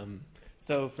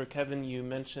 So for Kevin, you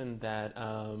mentioned that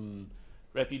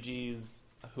refugees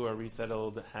who are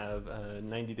resettled have a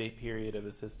 90-day period of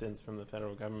assistance from the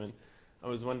federal government. I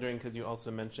was wondering, because you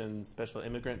also mentioned special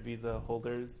immigrant visa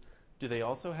holders, do they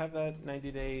also have that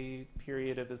 90-day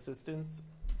period of assistance?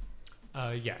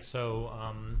 Yeah, so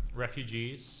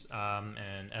refugees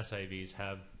and SIVs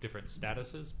have different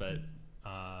statuses, but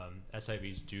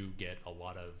SIVs do get a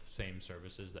lot of same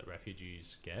services that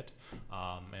refugees get.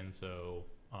 And so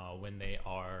when they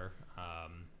are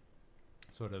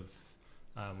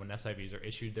when SIVs are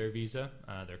issued their visa,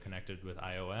 they're connected with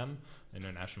IOM,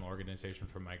 International Organization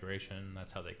for Migration.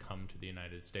 That's how they come to the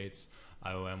United States.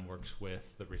 IOM works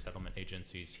with the resettlement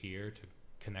agencies here to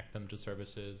connect them to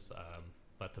services,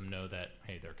 let them know that,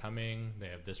 hey, they're coming, they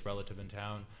have this relative in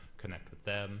town, connect with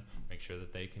them, make sure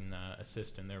that they can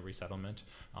assist in their resettlement.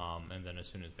 And then as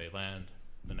soon as they land,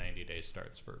 the 90 days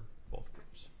starts for both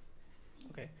groups.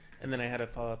 Okay. And then I had a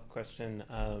follow-up question.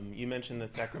 You mentioned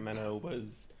that Sacramento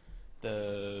was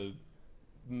the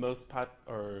most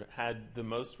had the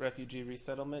most refugee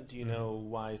resettlement. Do you know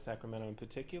why Sacramento in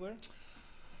particular?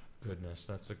 Goodness,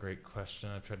 that's a great question.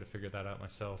 I've tried to figure that out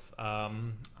myself.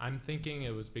 I'm thinking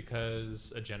it was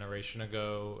because a generation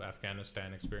ago,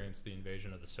 Afghanistan experienced the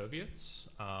invasion of the Soviets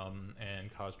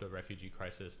and caused a refugee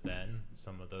crisis then.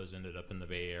 Some of those ended up in the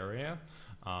Bay Area.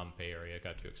 Bay Area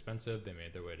got too expensive. They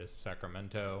made their way to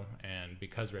Sacramento. And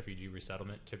because refugee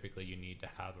resettlement, typically you need to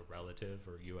have a relative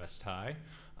or U.S. tie,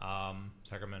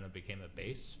 Sacramento became a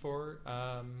base for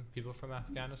people from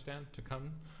Afghanistan to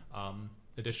come.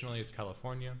 Additionally, it's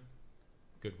California.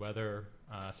 Good weather.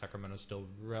 Sacramento's still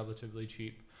relatively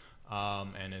cheap,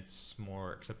 and it's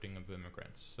more accepting of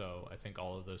immigrants. So I think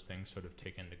all of those things sort of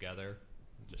taken together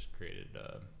just created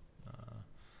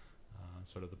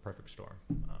sort of the perfect storm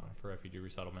for refugee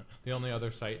resettlement. The only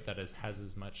other site that has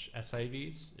as much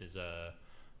SIVs is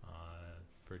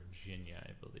Virginia,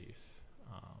 I believe.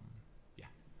 Yeah.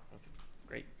 Okay.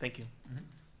 Great. Thank you. Mm-hmm.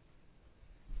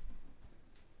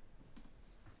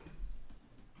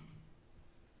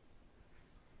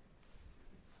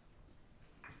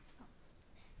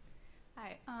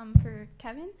 Hi, for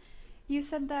Kevin, you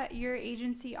said that your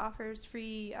agency offers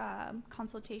free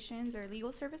consultations or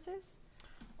legal services?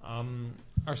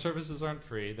 Our services aren't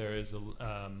free. There is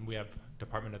we have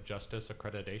Department of Justice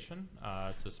accreditation.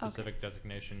 It's a specific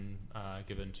designation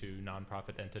given to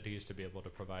nonprofit entities to be able to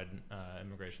provide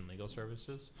immigration legal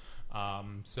services.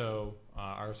 So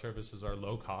our services are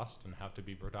low cost and have to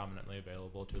be predominantly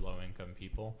available to low-income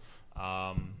people.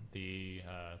 The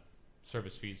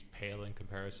service fees pale in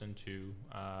comparison to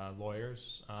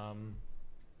lawyers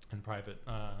and private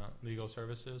legal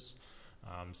services.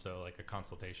 So like a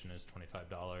consultation is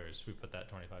 $25. We put that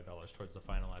 $25 towards the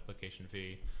final application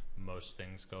fee. Most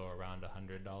things go around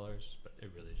 $100, but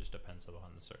it really just depends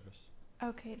upon the service.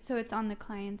 Okay, so it's on the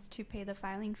clients to pay the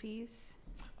filing fees?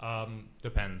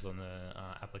 Depends on the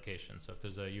application. So if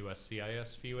there's a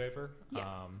USCIS fee waiver,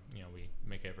 we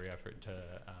make every effort to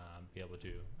be able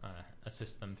to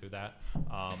assist them through that.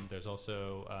 There's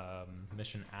also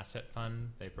Mission Asset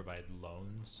Fund. They provide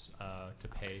loans to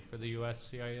pay for the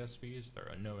USCIS fees. There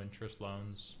are no interest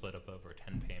loans split up over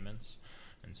 10 payments.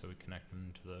 And so we connect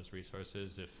them to those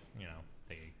resources if,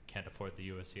 they can't afford the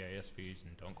USCIS fees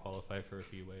and don't qualify for a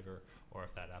fee waiver, or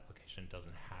if that application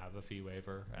doesn't have a fee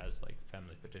waiver, as like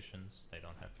family petitions, they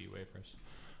don't have fee waivers.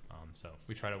 So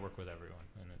we try to work with everyone,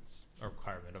 and it's a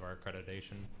requirement of our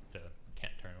accreditation to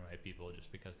can't turn away people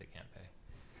just because they can't pay.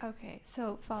 Okay,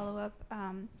 so follow up.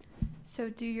 So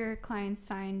do your clients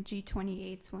sign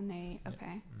G28s when they,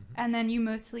 okay. Mm-hmm. And then you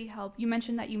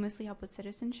mentioned that you mostly help with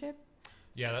citizenship?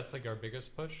 Yeah, that's like our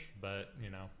biggest push, but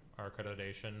our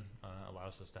accreditation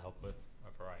allows us to help with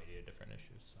a variety of different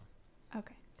issues. So.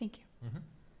 Okay, thank you. Mm-hmm.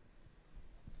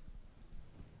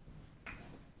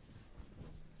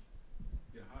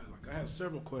 Yeah, hi. I have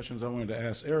several questions I wanted to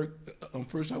ask Erik.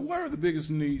 First, what are the biggest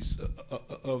needs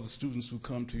of the students who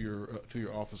come to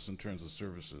your office in terms of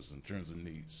services, in terms of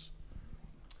needs?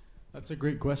 That's a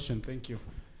great question. Thank you.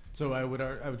 So I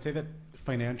would say that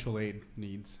financial aid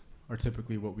needs are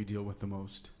typically what we deal with the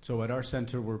most. So at our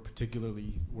center, we're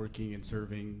particularly working and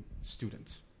serving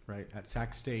students, right, at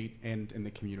Sac State and in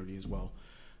the community as well.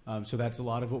 So that's a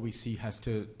lot of what we see has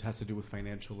to do with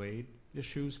financial aid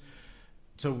issues.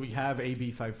 So we have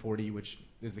AB 540, which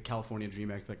is the California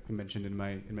Dream Act, like I mentioned in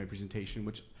my presentation,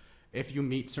 which if you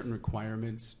meet certain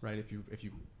requirements, right? If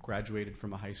you graduated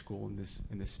from a high school in this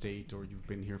state, or you've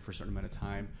been here for a certain amount of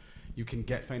time, you can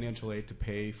get financial aid to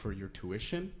pay for your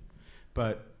tuition.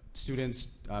 But students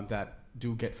that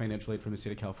do get financial aid from the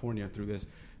state of California through this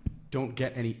don't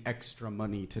get any extra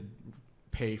money to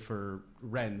pay for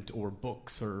rent or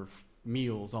books or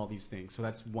meals, all these things. So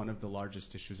that's one of the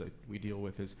largest issues that we deal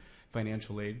with, is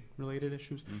financial aid related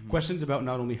issues. Questions about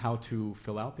not only how to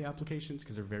fill out the applications,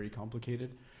 because they're very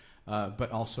complicated, but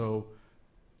also,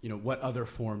 what other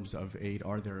forms of aid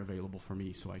are there available for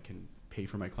me so I can pay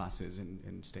for my classes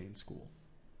and stay in school.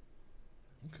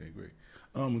 Okay, great.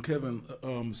 Kevin,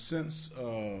 since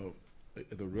the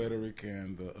rhetoric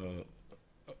and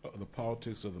the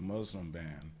politics of the Muslim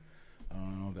ban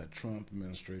that Trump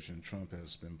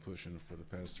has been pushing for the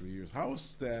past 3 years, how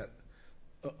has that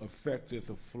affected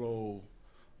the flow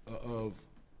of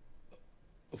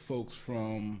folks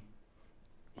from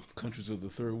countries of the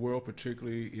third world,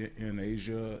 particularly in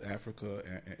Asia, Africa,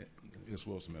 and as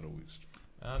well as the Middle East?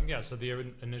 So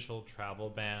the initial travel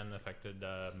ban affected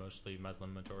mostly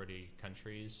Muslim-majority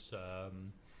countries,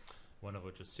 one of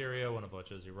which was Syria, one of which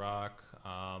was Iraq,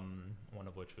 one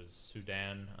of which was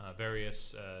Sudan.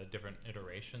 Various different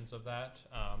iterations of that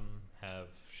have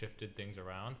shifted things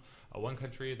around. One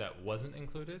country that wasn't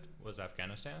included was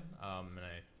Afghanistan, and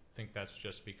I think that's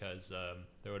just because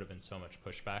there would have been so much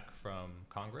pushback from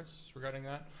Congress regarding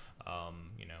that.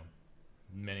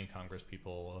 Many Congress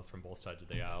people from both sides of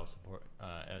the aisle support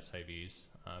SIVs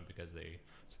because they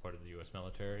supported the U.S.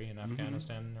 military in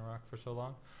Afghanistan and Iraq for so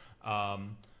long.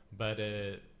 But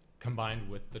combined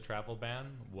with the travel ban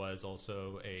was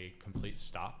also a complete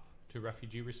stop to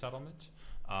refugee resettlement.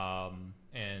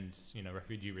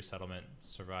 Refugee resettlement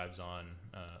survives on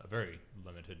a very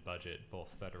limited budget,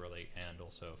 both federally and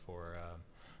also for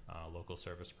local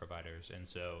service providers. And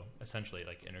so essentially,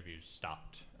 interviews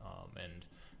stopped, and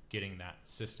getting that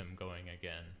system going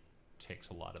again takes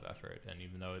a lot of effort. And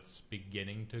even though it's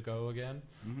beginning to go again,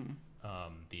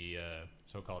 the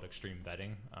so-called extreme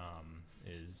vetting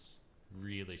is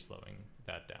really slowing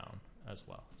that down as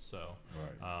well. So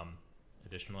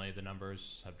additionally, the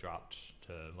numbers have dropped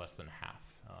to less than half.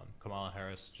 Kamala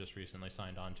Harris just recently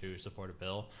signed on to support a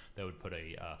bill that would put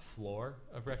a floor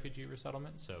of refugee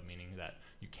resettlement, so meaning that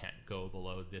you can't go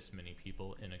below this many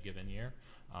people in a given year.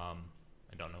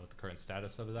 I don't know what the current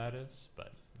status of that is,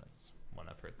 but that's one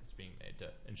effort that's being made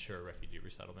to ensure refugee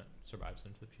resettlement survives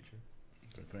into the future.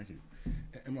 Okay, thank you.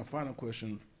 And my final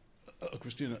question,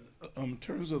 Kristina, in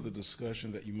terms of the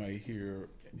discussion that you might hear,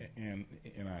 and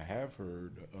I have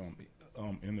heard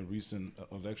in the recent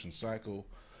election cycle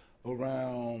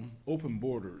around open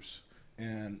borders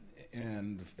and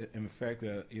the fact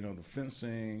that the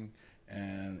fencing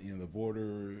and the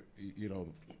border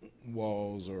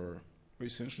walls are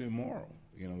essentially immoral.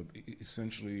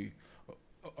 Essentially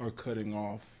are cutting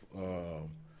off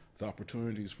the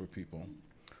opportunities for people.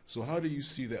 So how do you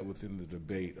see that within the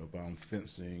debate about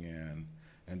fencing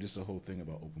and just the whole thing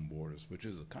about open borders, which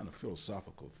is a kind of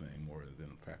philosophical thing more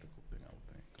than a practical thing, I would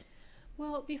think?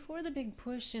 Well, before the big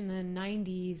push in the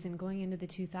 90s and going into the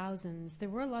 2000s, there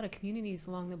were a lot of communities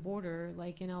along the border,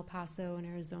 like in El Paso and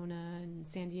Arizona and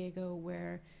San Diego,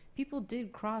 where people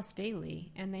did cross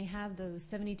daily, and they have those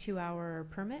 72-hour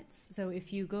permits. So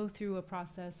if you go through a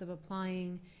process of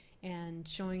applying and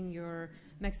showing your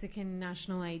Mexican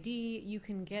national ID, you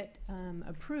can get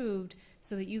approved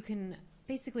so that you can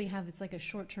basically have, it's like a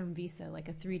short-term visa, like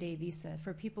a 3-day visa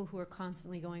for people who are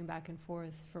constantly going back and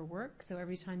forth for work. So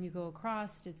every time you go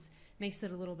across, it makes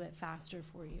it a little bit faster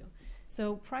for you.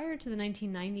 So prior to the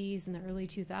 1990s and the early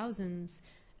 2000s,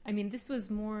 I mean, this was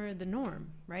more the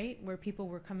norm, right? Where people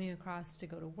were coming across to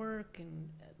go to work, and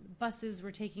buses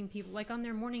were taking people, like on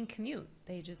their morning commute.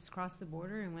 They just crossed the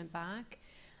border and went back.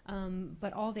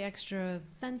 But all the extra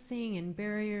fencing and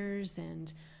barriers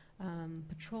and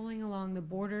patrolling along the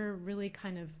border really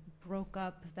kind of broke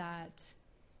up that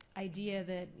idea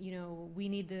that, we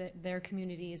need their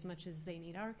community as much as they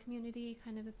need our community,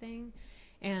 kind of a thing.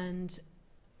 And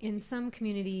in some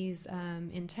communities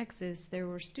in Texas, there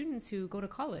were students who go to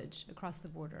college across the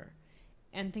border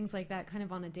and things like that kind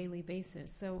of on a daily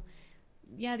basis. So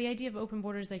yeah, the idea of open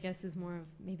borders, I guess, is more of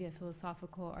maybe a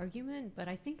philosophical argument, but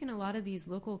I think in a lot of these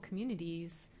local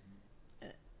communities,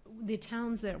 the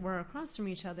towns that were across from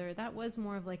each other, that was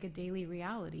more of like a daily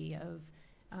reality of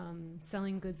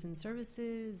selling goods and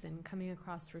services and coming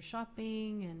across for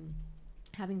shopping and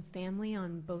having family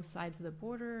on both sides of the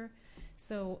border.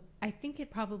 So I think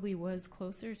it probably was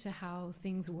closer to how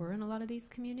things were in a lot of these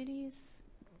communities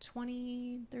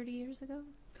 20, 30 years ago.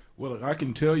 Well, I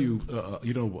can tell you,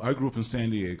 I grew up in San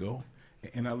Diego,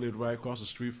 and I lived right across the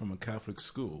street from a Catholic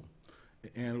school.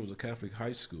 and it was a Catholic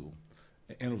high school,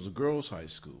 and it was a girls' high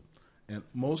school, and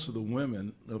most of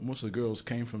the girls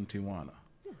came from Tijuana,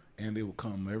 and they would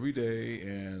come every day,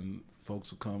 and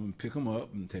folks would come and pick them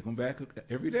up and take them back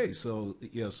every day. So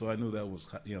so I knew that was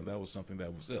something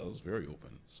that was it was very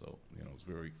open. So it was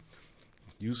very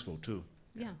useful too.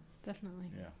 Yeah, definitely.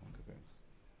 Yeah. Okay, thanks.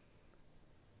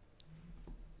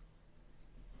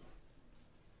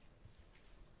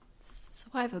 So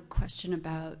I have a question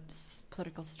about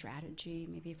political strategy,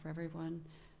 maybe for everyone.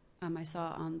 I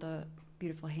saw on the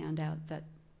beautiful handout that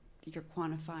you're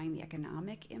quantifying the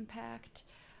economic impact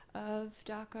of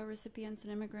DACA recipients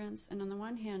and immigrants. And on the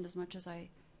one hand, as much as I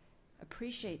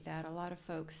appreciate that, a lot of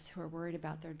folks who are worried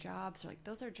about their jobs are like,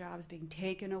 those are jobs being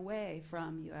taken away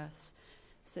from U.S.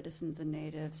 citizens and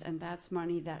natives, and that's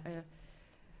money that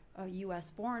a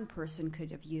U.S.-born person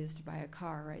could have used to buy a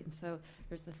car, right? And so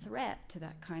there's a threat to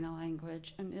that kind of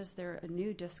language. And is there a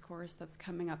new discourse that's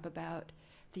coming up about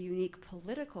the unique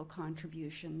political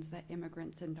contributions that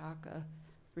immigrants and DACA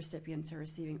recipients are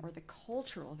receiving, or the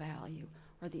cultural value,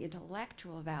 or the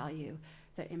intellectual value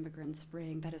that immigrants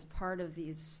bring that is part of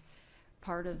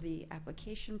the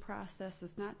application process?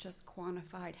 Is not just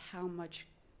quantified how much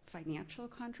financial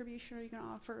contribution are you going to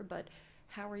offer, but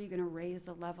how are you going to raise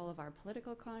the level of our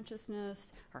political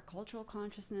consciousness, our cultural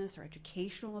consciousness, our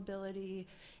educational ability,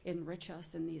 enrich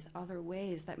us in these other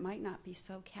ways that might not be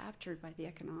so captured by the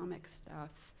economic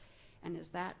stuff? And is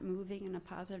that moving in a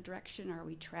positive direction, or are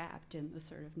we trapped in the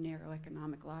sort of narrow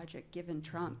economic logic given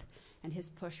Trump and his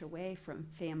push away from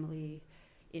family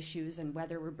issues and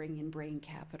whether we're bringing in brain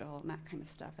capital and that kind of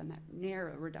stuff, and that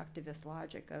narrow reductivist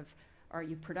logic of are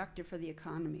you productive for the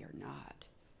economy or not?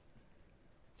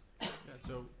 Yeah,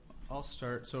 so I'll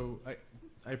start. So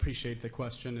I appreciate the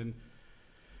question, and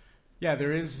yeah,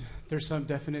 there's some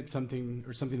definite something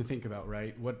to think about,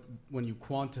 right? When you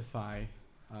quantify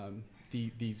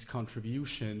these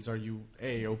contributions, are you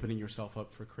opening yourself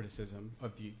up for criticism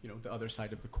of the other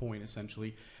side of the coin,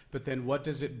 essentially? But then what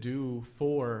does it do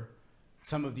for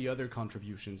some of the other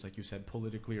contributions, like you said,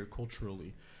 politically or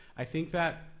culturally? I think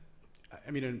that,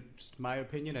 I mean, in just my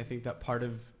opinion, I think that part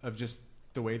of just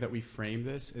the way that we frame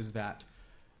this is that,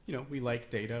 we like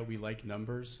data, we like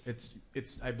numbers. It's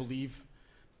I believe,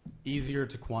 easier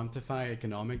to quantify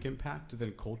economic impact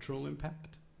than cultural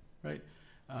impact, right?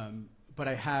 But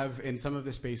I have, in some of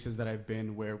the spaces that I've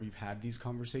been where we've had these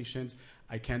conversations,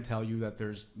 I can tell you that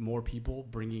there's more people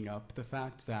bringing up the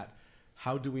fact that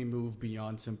how do we move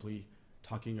beyond simply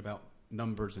talking about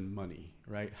numbers and money,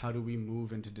 right? How do we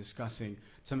move into discussing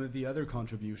some of the other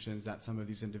contributions that some of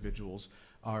these individuals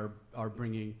are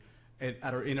bringing in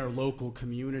our local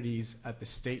communities, at the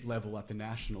state level, at the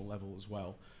national level as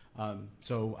well?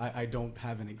 So I don't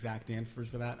have an exact answer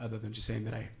for that, other than just saying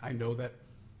that I know that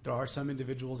there are some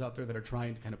individuals out there that are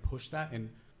trying to kind of push that, and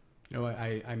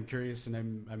I'm curious and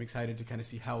I'm excited to kind of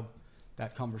see how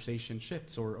that conversation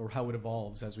shifts or how it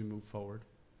evolves as we move forward.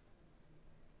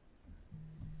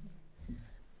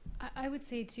 I would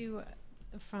say too,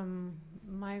 from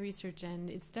my research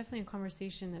end, it's definitely a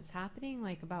conversation that's happening,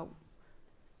 like about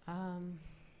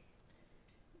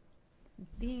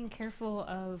being careful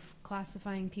of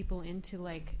classifying people into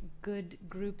like good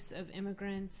groups of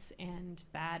immigrants and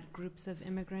bad groups of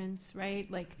immigrants, right?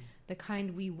 Like the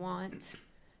kind we want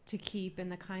to keep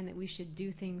and the kind that we should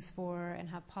do things for and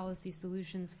have policy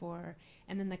solutions for,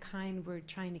 and then the kind we're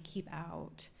trying to keep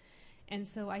out. And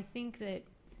so I think that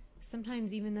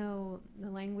sometimes, even though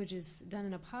the language is done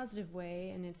in a positive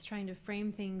way and it's trying to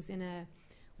frame things in a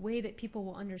way that people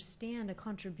will understand a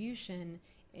contribution,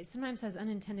 it sometimes has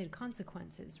unintended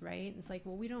consequences, right? It's like,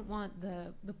 well, we don't want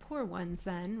the poor ones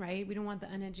then, right? We don't want the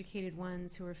uneducated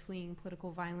ones who are fleeing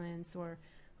political violence, or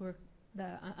who are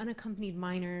the unaccompanied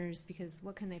minors, because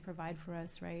what can they provide for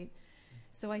us, right?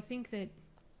 So I think that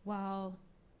while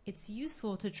it's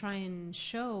useful to try and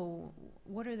show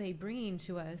what are they bringing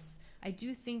to us, I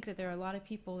do think that there are a lot of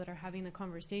people that are having the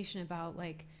conversation about,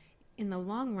 like, in the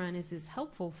long run, is this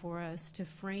helpful for us to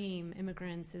frame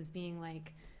immigrants as being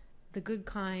like the good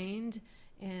kind,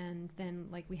 and then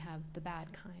like we have the bad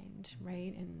kind,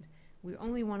 right? And we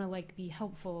only want to like be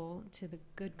helpful to the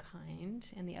good kind,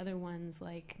 and the other ones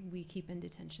like we keep in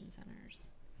detention centers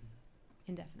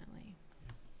indefinitely.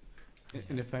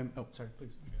 And if I'm, oh, sorry,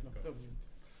 please.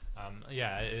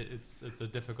 Yeah, it's a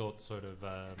difficult sort of,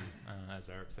 as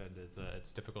Erik said,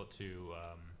 it's difficult to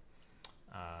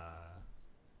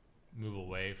move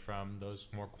away from those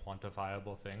more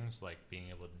quantifiable things, like being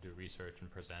able to do research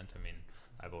and present. I mean,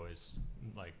 I've always,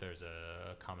 like, there's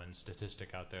a common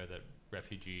statistic out there that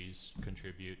refugees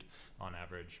contribute on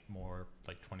average more,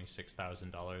 like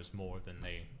 $26,000 more than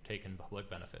they take in public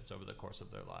benefits over the course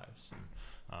of their lives.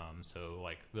 And so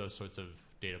like those sorts of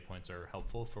data points are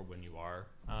helpful for when you are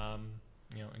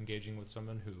engaging with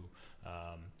someone who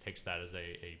takes that as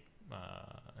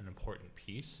an important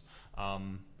piece.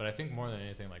 But I think more than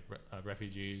anything, like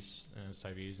refugees and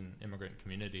SIVs and immigrant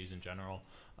communities in general,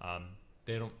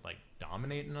 they don't like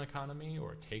dominate an economy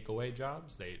or take away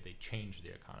jobs. They change the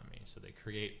economy. So they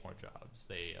create more jobs.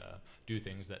 They do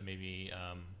things that maybe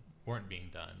weren't being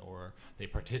done, or they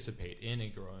participate in a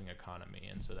growing economy.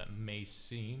 And so that may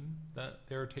seem that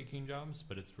they're taking jobs,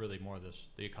 but it's really more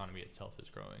the economy itself is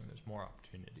growing. There's more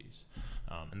opportunities.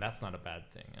 And that's not a bad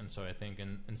thing. And so I think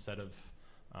instead of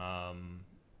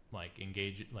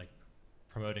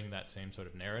promoting that same sort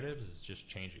of narrative, is just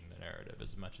changing the narrative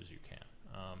as much as you can.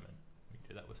 And you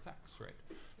do that with facts, right?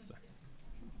 So.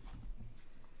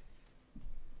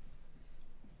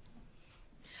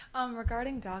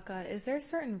 Regarding DACA, is there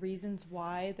certain reasons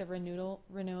why the renewal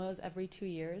is every 2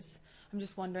 years? I'm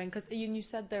just wondering, because you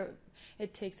said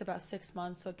it takes about 6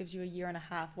 months, so it gives you a year and a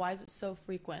half. Why is it so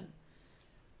frequent?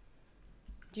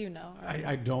 Do you know?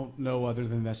 I don't know, other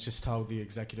than that's just how the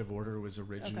executive order was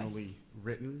originally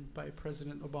written by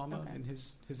President Obama and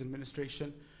his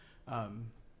administration.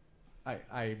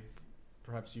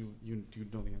 Perhaps you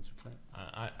know the answer to that.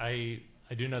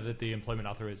 I do know that the employment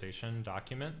authorization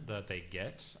document that they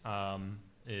get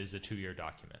is a 2-year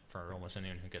document for almost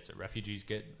anyone who gets it. Refugees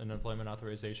get an employment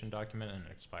authorization document, and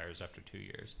it expires after 2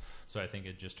 years. So I think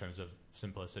in just terms of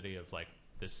simplicity of like,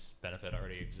 this benefit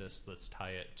already exists, let's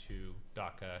tie it to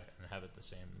DACA and have it the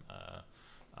same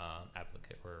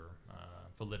applicant or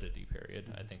validity period.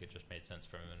 I think it just made sense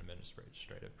from an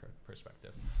administrative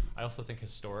perspective. I also think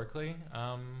historically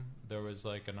there was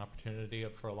like an opportunity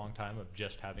for a long time of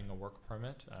just having a work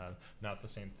permit, not the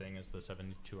same thing as the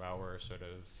 72-hour sort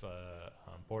of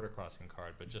border crossing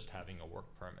card, but just having a work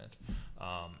permit.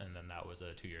 And then that was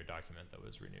a 2-year document that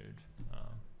was renewed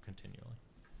continually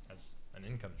as an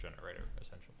income generator,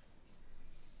 essentially.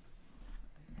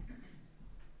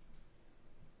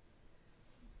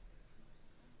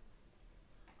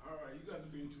 All right, you guys are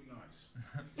being too nice.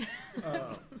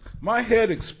 My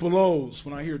head explodes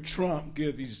when I hear Trump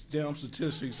give these damn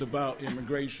statistics about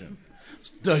immigration.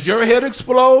 Does your head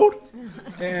explode?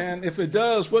 And if it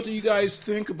does, what do you guys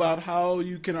think about how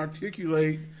you can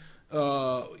articulate,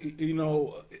 a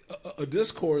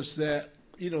discourse that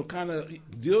kind of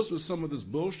deals with some of this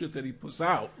bullshit that he puts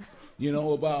out,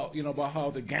 about how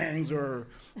the gangs are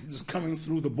just coming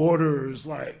through the borders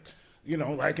like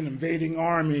an invading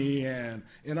army and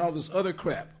all this other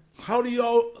crap. How do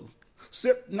y'all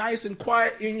sit nice and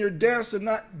quiet in your desk and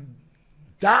not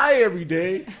die every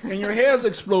day and your heads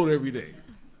explode every day?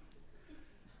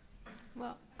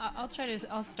 Well, I'll start.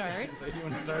 So you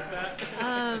want to start that?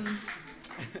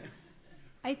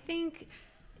 I think,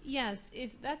 yes,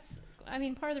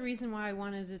 part of the reason why I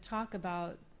wanted to talk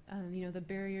about, the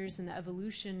barriers and the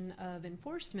evolution of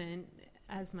enforcement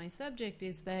as my subject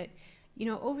is that,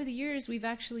 over the years, we've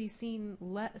actually seen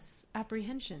less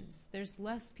apprehensions. There's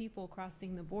less people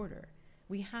crossing the border.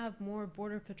 We have more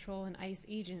Border Patrol and ICE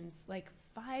agents, like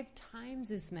 5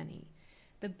 times as many.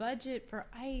 The budget for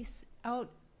ICE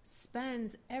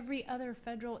outspends every other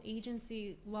federal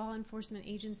agency, law enforcement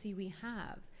agency we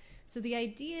have. So the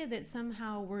idea that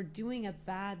somehow we're doing a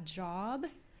bad job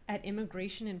at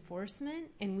immigration enforcement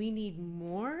and we need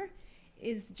more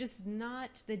is just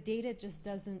not, the data just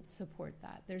doesn't support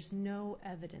that. There's no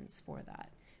evidence for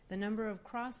that. The number of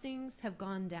crossings have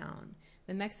gone down.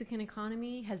 The Mexican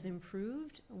economy has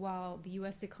improved while the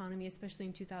US economy, especially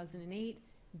in 2008,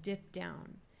 dipped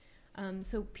down.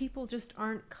 So people just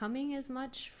aren't coming as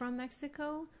much from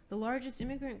Mexico. The largest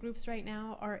immigrant groups right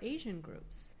now are Asian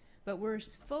groups. But we're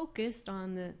focused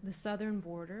on the southern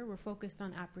border. We're focused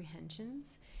on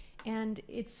apprehensions. And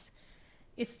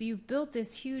you've built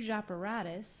this huge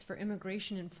apparatus for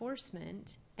immigration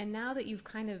enforcement, and now that you've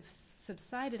kind of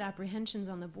subsided apprehensions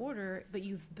on the border, but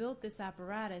you've built this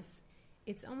apparatus,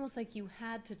 it's almost like you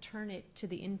had to turn it to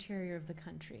the interior of the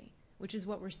country, which is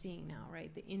what we're seeing now,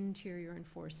 right? The interior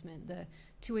enforcement, the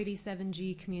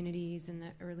 287G communities in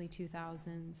the early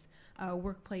 2000s,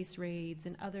 workplace raids,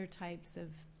 and other types of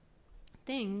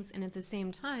things. And at the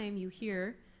same time, you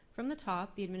hear from the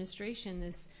top, the administration,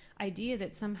 this idea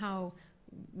that somehow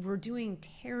we're doing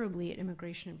terribly at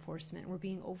immigration enforcement. We're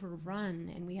being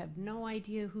overrun, and we have no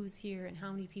idea who's here and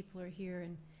how many people are here.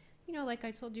 And, like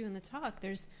I told you in the talk,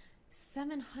 there's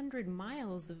 700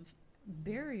 miles of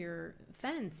barrier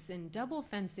fence and double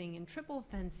fencing and triple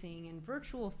fencing and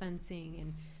virtual fencing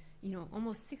and, you know,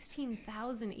 almost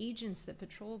 16,000 agents that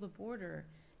patrol the border.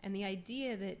 And the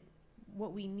idea that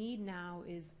what we need now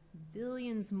is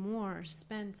billions more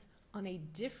spent on a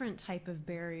different type of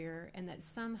barrier, and that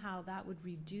somehow that would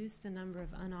reduce the number of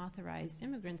unauthorized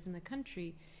immigrants in the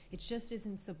country, it just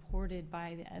isn't supported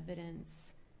by the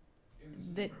evidence.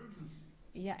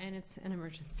 Yeah, and it's an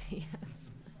emergency,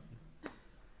 yes.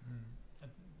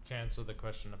 To answer the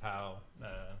question of how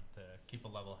to keep a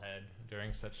level head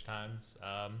during such times,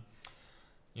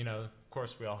 you know, of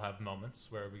course we all have moments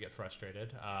where we get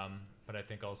frustrated, but I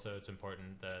think also it's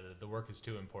important that the work is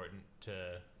too important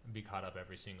to be caught up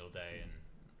every single day in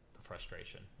the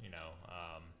frustration, you know.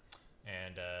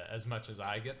 And as much as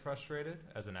I get frustrated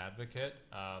as an advocate,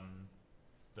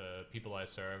 the people I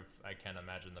serve, I can't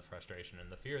imagine the frustration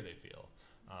and the fear they feel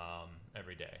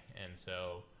every day. And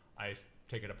so I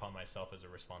take it upon myself as a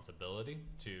responsibility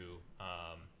to,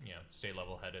 you know, stay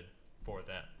level-headed for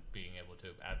them, being able to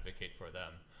advocate for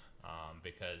them,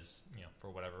 because, you know,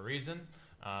 for whatever reason,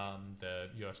 the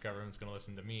U.S. government's going to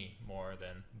listen to me more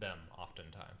than them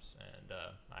oftentimes, and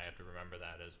I have to remember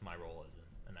that as my role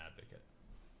as an advocate.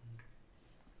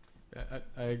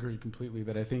 I agree completely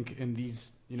that I think in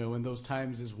these, you know, in those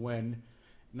times is when,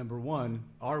 number one,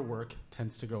 our work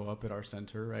tends to go up at our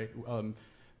center, right?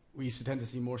 We tend to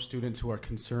see more students who are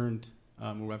concerned,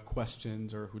 who have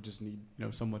questions, or who just need, you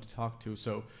know, someone to talk to.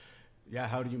 So, yeah,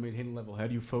 how do you maintain a level head?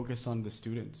 Do you focus on the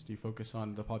students? Do you focus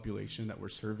on the population that we're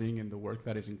serving and the work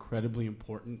that is incredibly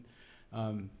important?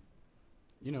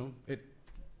 You know,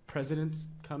 presidents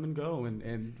come and go,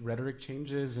 and rhetoric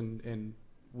changes, and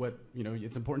what, you know,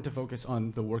 it's important to focus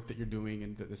on the work that you're doing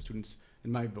and the students,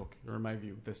 in my book, or in my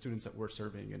view, the students that we're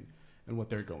serving and what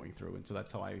they're going through. And so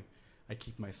that's how I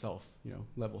keep myself, you know,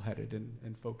 level-headed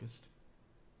and focused.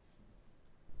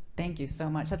 Thank you so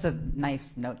much. That's a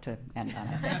nice note to end on,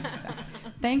 I think. So,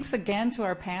 thanks again to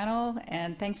our panel,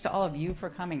 and thanks to all of you for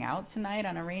coming out tonight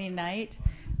on a rainy night.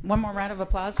 One more round of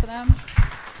applause for them.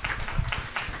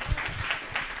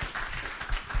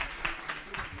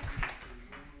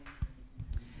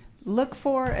 Look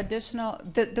for additional,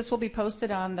 this will be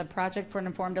posted on the Project for an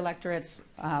Informed Electorate's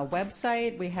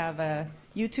website. We have a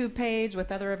YouTube page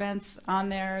with other events on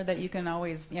there that you can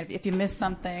always, you know, if you miss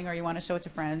something or you want to show it to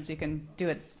friends, you can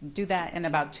do that in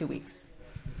about 2 weeks.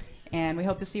 And we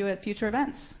hope to see you at future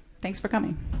events. Thanks for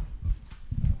coming.